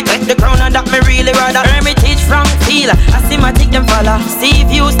have to take the crown and that me really rather. Hermitage from Feel, I see my take them follow. Steve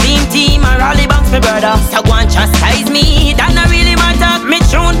Hughes, team and Raleigh Banks my brother. So go and chastise me, that not really matter. Me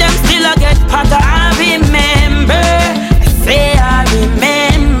tune them still I get hotter. I remember, I say I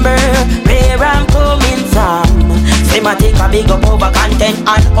remember where I'm coming from. Cinematic a big up over content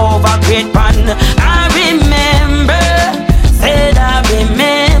and over great fun. I remember, said I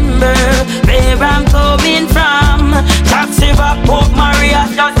remember where I'm coming from. Taxi Port Maria,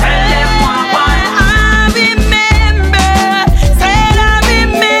 just tell them one. I remember, said I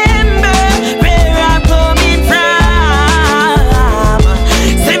remember where I'm coming from.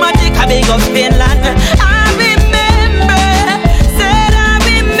 Cinematic a big up Finland. I remember, said I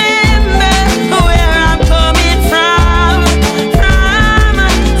remember where I'm coming from.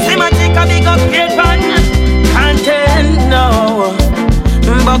 Cinematic a big up great fun. Content no.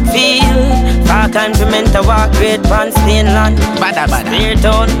 Buckfield, Falcon, Pimento, Walk, Great Pants, Finland. Badda,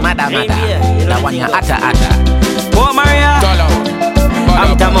 Speartown, Mada. That one ya atta. Oh Maria,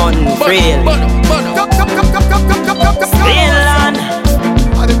 Amtamon, Frail, Finland,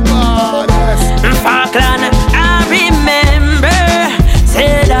 Falkland. I remember,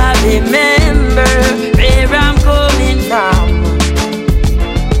 said I remember where I'm coming from.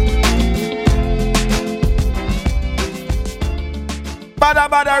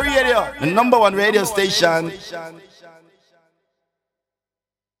 Badda Radio, the #1 radio station.